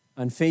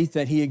on faith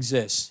that he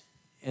exists.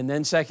 And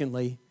then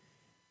secondly,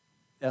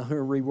 that he'll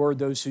reward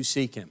those who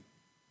seek him.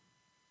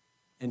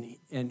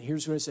 And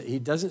here's what it says. He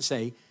doesn't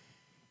say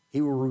he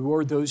will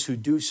reward those who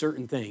do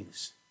certain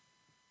things.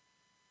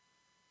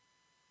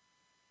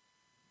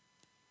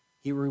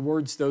 He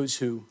rewards those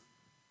who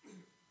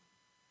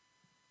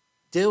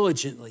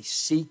diligently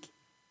seek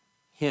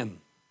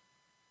him.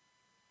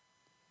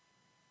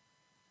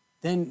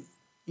 Then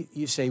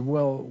you say,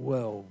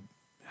 well,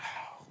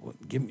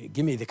 give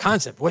me the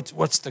concept.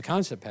 What's the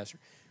concept, Pastor?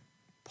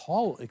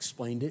 Paul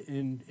explained it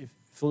in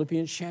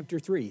Philippians chapter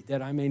 3,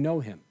 that I may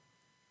know him.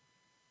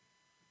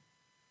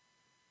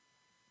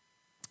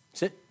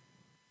 That's it.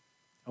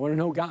 I want to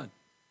know God.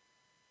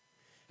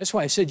 That's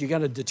why I said you got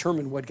to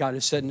determine what God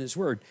has said in his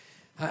word.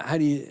 How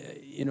do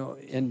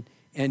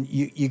and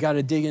you got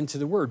to dig into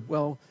the word.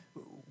 Well,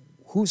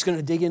 who's going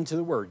to dig into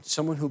the word?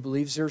 Someone who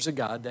believes there's a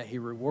God, that he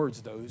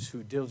rewards those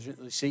who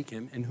diligently seek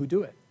him and who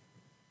do it,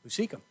 who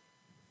seek him.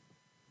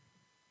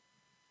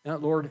 Now,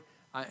 Lord,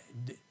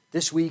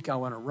 this week I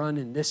want to run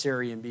in this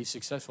area and be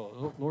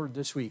successful. Lord,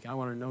 this week I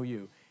want to know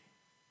you.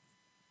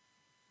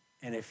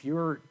 And if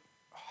your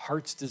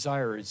heart's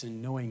desire is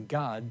in knowing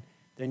God,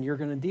 then you're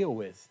going to deal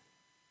with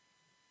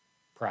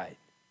pride.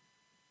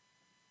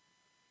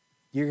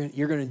 You're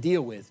going to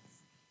deal with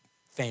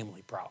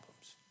family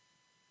problems.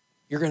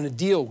 You're going to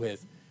deal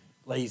with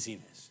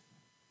laziness.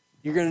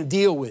 You're going to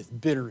deal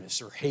with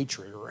bitterness or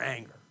hatred or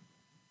anger.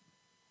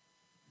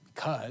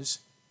 Because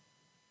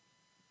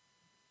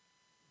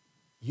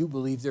you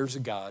believe there's a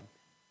God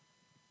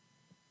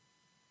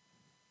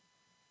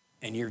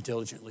and you're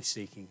diligently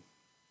seeking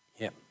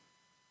him.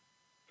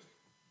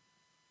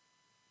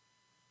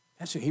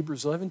 That's what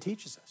Hebrews 11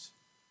 teaches us.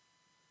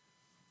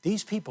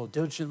 These people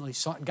diligently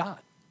sought God.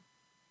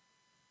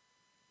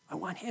 I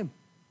want him.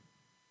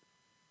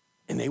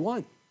 And they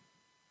won.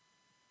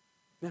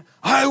 Now,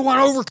 I want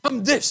to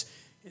overcome this.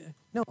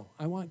 No,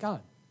 I want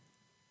God.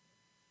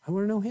 I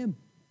want to know him.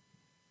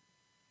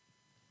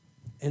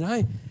 And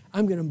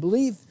I'm going to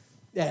believe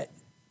that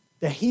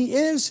he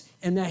is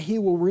and that he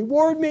will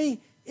reward me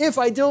if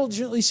I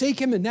diligently seek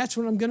him, and that's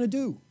what I'm going to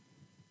do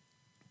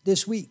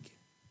this week.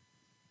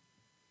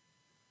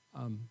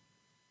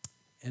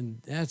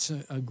 And that's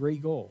a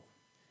great goal.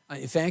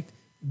 In fact,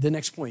 the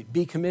next point,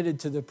 be committed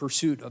to the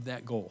pursuit of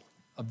that goal,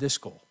 of this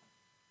goal,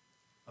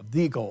 of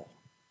the goal.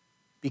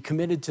 Be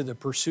committed to the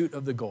pursuit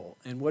of the goal.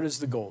 And what is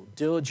the goal?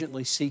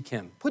 Diligently seek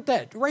him.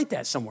 Write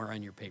that somewhere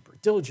on your paper.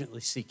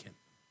 Diligently seek him.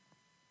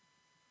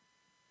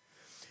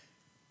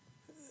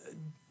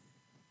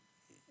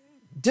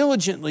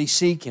 Diligently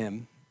seek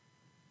him.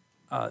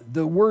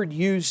 The word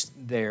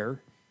used there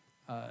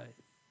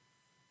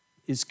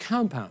is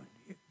compound.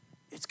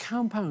 It's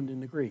compound in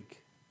the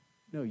Greek.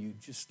 No, you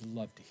just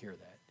love to hear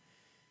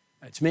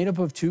that. It's made up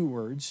of 2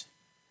 words,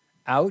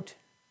 out,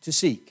 to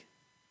seek.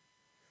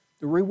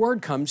 The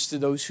reward comes to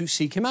those who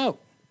seek him out.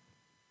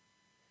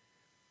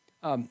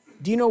 Do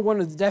you know one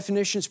of the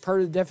definitions,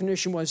 part of the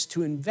definition was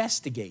to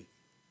investigate?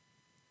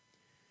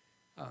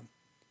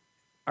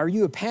 Are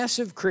you a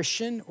passive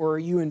Christian, or are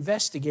you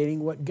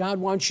investigating what God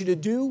wants you to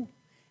do?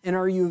 And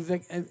are you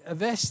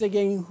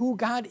investigating who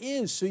God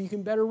is so you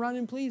can better run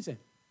and please Him?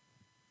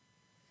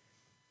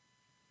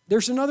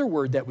 There's another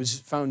word that was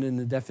found in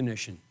the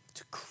definition,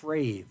 to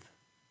crave.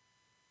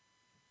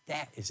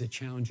 That is a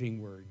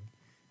challenging word.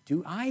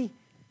 Do I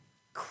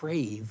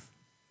crave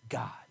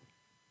God?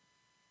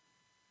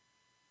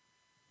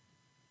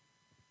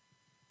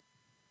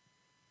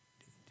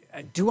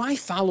 Do I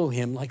follow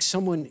Him like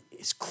someone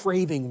is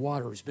craving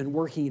water, has been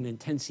working in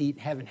intense heat,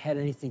 haven't had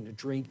anything to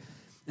drink,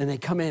 and they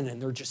come in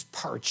and they're just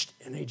parched,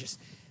 and they just,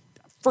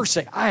 first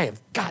thing, I have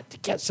got to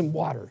get some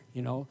water,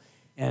 you know,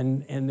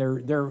 and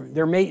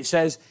their mate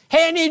says,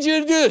 hey, I need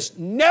you to do this.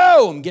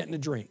 No, I'm getting a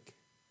drink.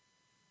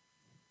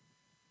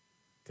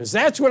 Because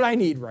that's what I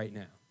need right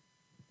now.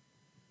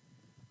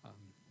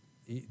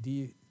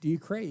 Do you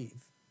crave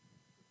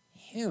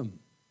Him?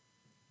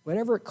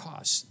 Whatever it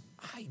costs,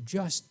 I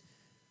just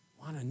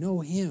want to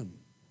know Him.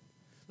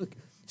 Look,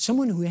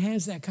 someone who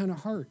has that kind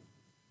of heart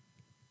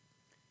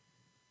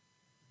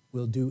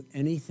will do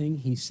anything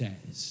He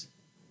says.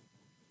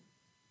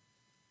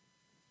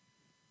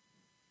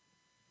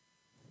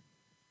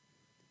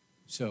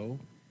 So,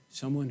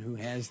 someone who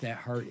has that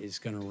heart is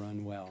going to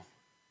run well.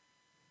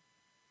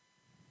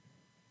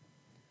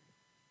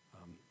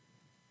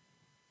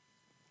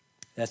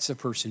 That's the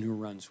person who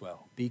runs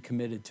well. Be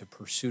committed to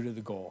pursuit of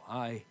the goal.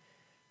 I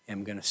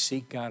am going to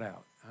seek God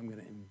out. I'm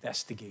going to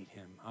investigate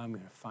Him. I'm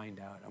going to find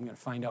out. I'm going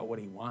to find out what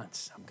He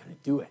wants. I'm going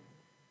to do it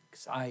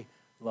because I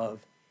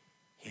love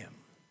Him.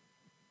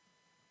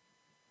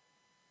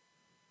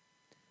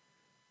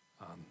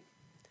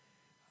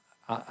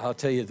 I'll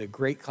tell you, the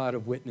great cloud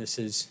of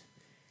witnesses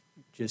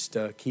just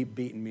keep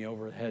beating me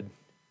over the head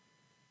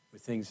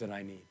with things that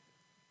I need.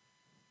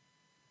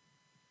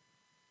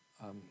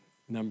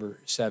 Number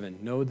 7,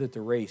 know that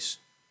the race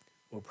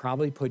will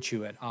probably put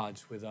you at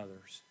odds with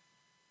others.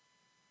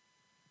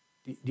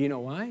 Do you know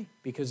why?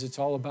 Because it's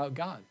all about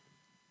God.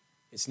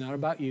 It's not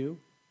about you.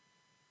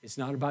 It's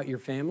not about your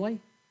family.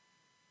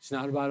 It's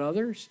not about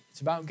others.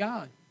 It's about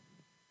God.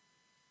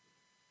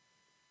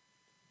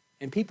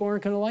 And people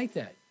aren't going to like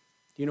that.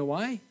 Do you know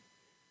why?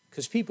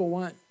 Because people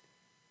want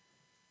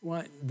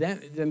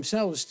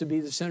themselves to be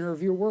the center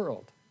of your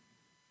world.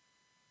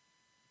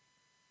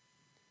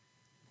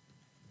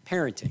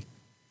 Parenting.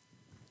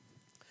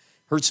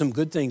 Heard some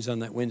good things on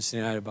that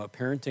Wednesday night about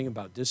parenting,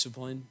 about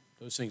discipline.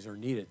 Those things are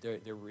needed.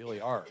 They really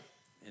are.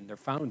 And they're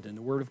found in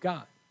the Word of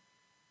God.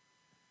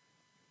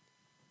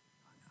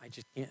 I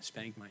just can't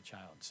spank my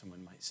child,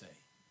 someone might say.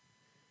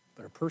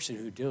 But a person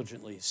who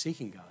diligently is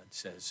seeking God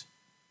says,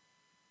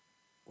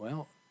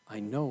 well, I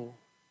know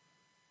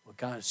what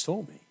God has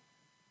told me.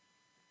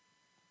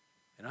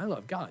 And I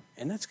love God.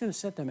 And that's going to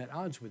set them at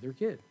odds with their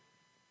kid,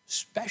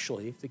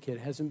 especially if the kid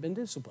hasn't been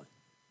disciplined.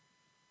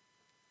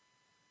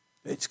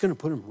 It's going to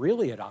put them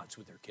really at odds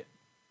with their kid.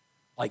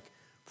 Like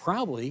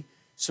probably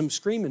some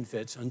screaming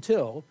fits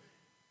until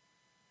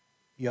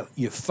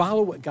you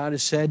follow what God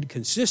has said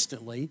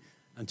consistently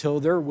until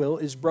their will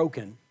is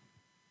broken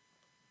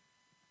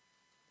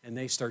and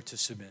they start to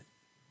submit.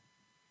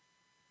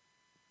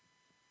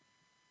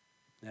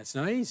 That's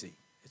not easy.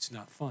 It's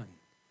not fun.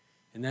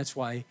 And that's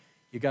why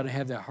you got to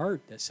have that heart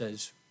that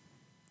says,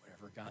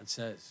 whatever God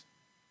says,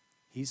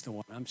 He's the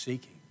one I'm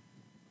seeking.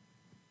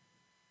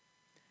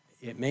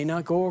 It may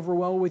not go over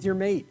well with your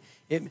mate.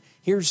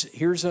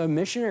 Here's a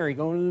missionary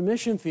going to the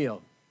mission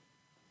field.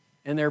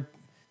 And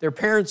their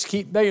parents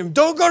keep begging them,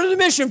 don't go to the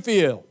mission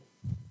field.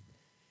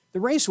 The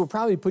race will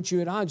probably put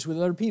you at odds with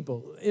other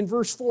people. In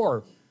verse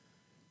 4,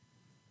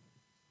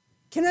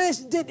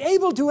 did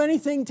Abel do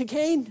anything to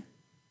Cain?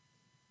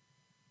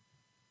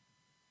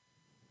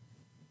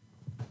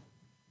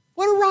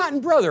 What a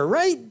rotten brother,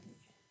 right?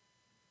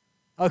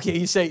 Okay,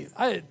 you say,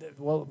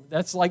 well,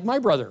 that's like my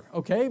brother.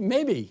 Okay,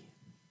 maybe.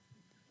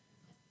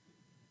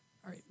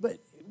 All right, but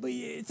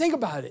think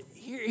about it.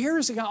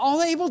 Here's the guy.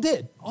 All Abel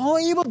did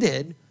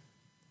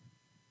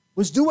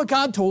was do what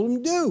God told him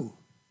to do.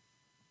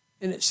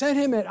 And it set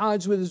him at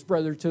odds with his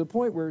brother to the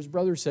point where his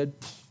brother said,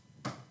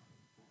 I'm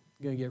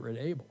going to get rid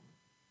of Abel.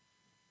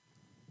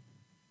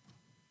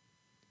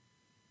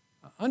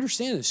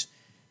 Understand this.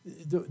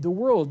 The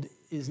world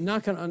is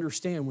not going to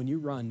understand when you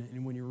run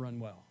and when you run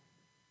well.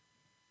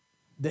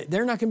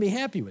 They're not going to be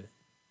happy with it.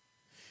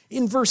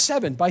 In verse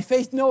 7, by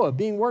faith Noah,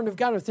 being warned of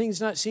God of things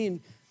not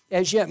seen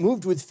as yet,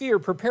 moved with fear,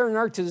 prepared an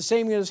ark to the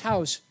saving of his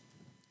house.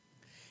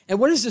 And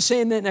what does it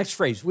say in that next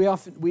phrase?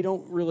 We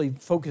don't really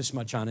focus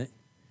much on it,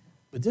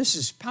 but this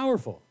is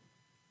powerful.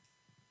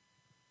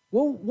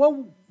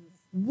 Well,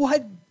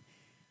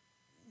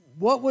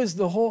 what was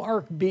the whole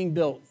ark being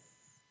built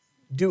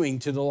doing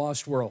to the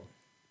lost world?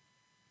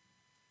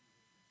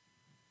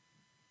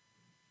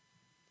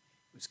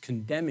 It was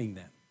condemning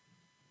them.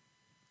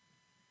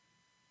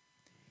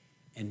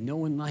 And no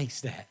one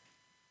likes that.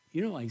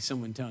 You don't like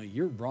someone telling you,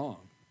 you're wrong,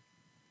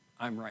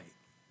 I'm right.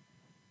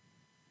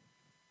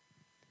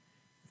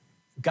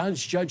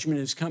 God's judgment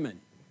is coming.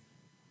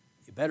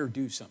 You better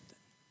do something.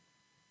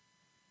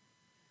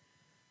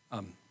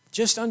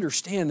 Just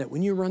understand that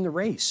when you run the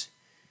race,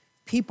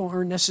 people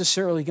aren't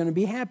necessarily going to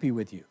be happy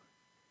with you.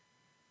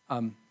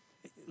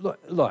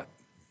 Look,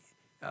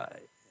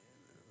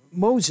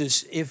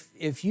 Moses,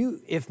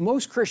 if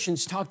most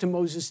Christians talked to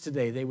Moses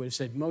today, they would have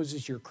said,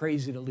 Moses, you're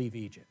crazy to leave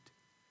Egypt.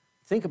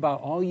 Think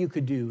about all you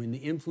could do and the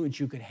influence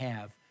you could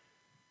have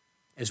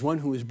as one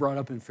who was brought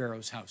up in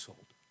Pharaoh's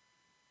household.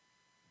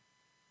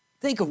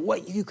 Think of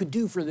what you could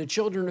do for the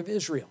children of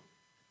Israel.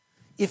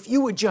 If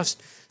you would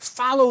just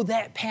follow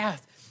that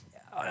path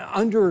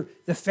under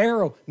the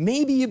Pharaoh,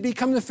 maybe you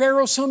become the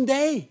Pharaoh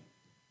someday.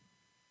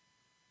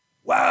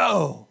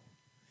 Whoa.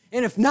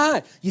 And if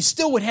not, you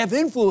still would have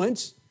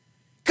influence.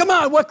 Come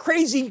on, what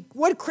crazy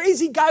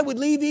guy would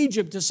leave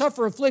Egypt to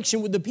suffer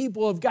affliction with the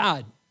people of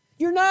God?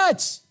 You're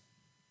nuts.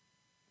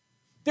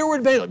 There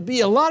would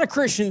be a lot of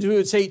Christians who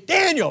would say,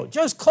 Daniel,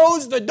 just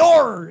close the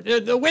door,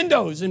 the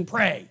windows, and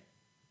pray.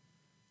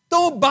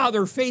 Don't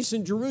bother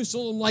facing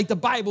Jerusalem like the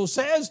Bible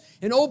says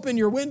and open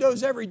your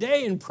windows every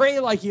day and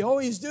pray like you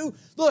always do.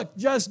 Look,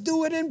 just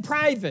do it in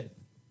private.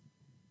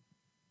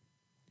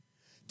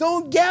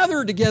 Don't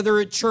gather together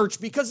at church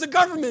because the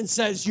government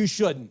says you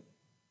shouldn't.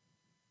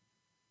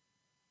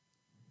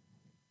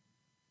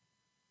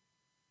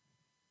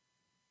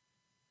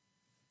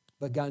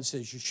 But God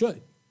says you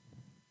should.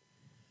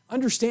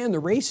 Understand the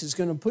race is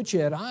going to put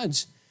you at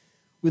odds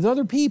with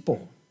other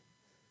people.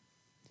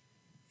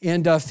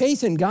 And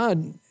faith in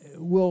God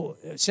will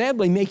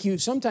sadly make you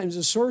sometimes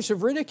a source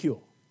of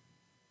ridicule.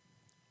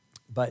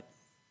 But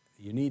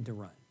you need to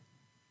run.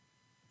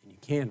 And you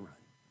can run.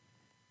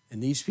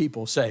 And these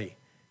people say,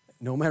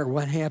 no matter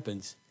what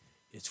happens,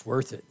 it's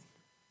worth it.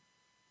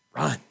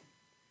 Run.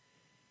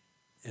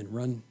 And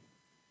run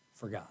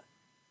for God.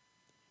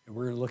 And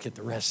we're going to look at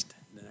the rest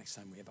the next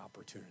time we have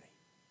opportunity.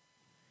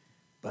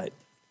 But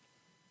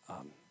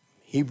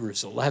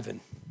Hebrews 11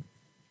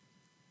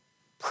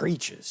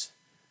 preaches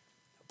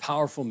a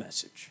powerful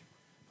message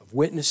of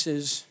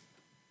witnesses,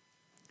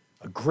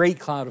 a great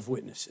cloud of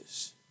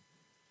witnesses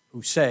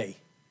who say,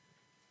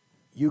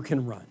 you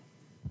can run.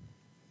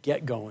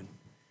 Get going.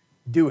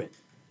 Do it.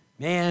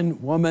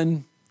 Man,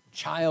 woman,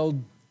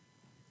 child,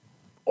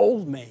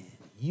 old man,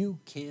 you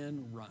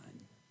can run.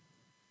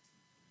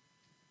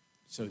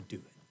 So do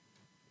it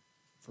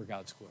for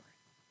God's glory.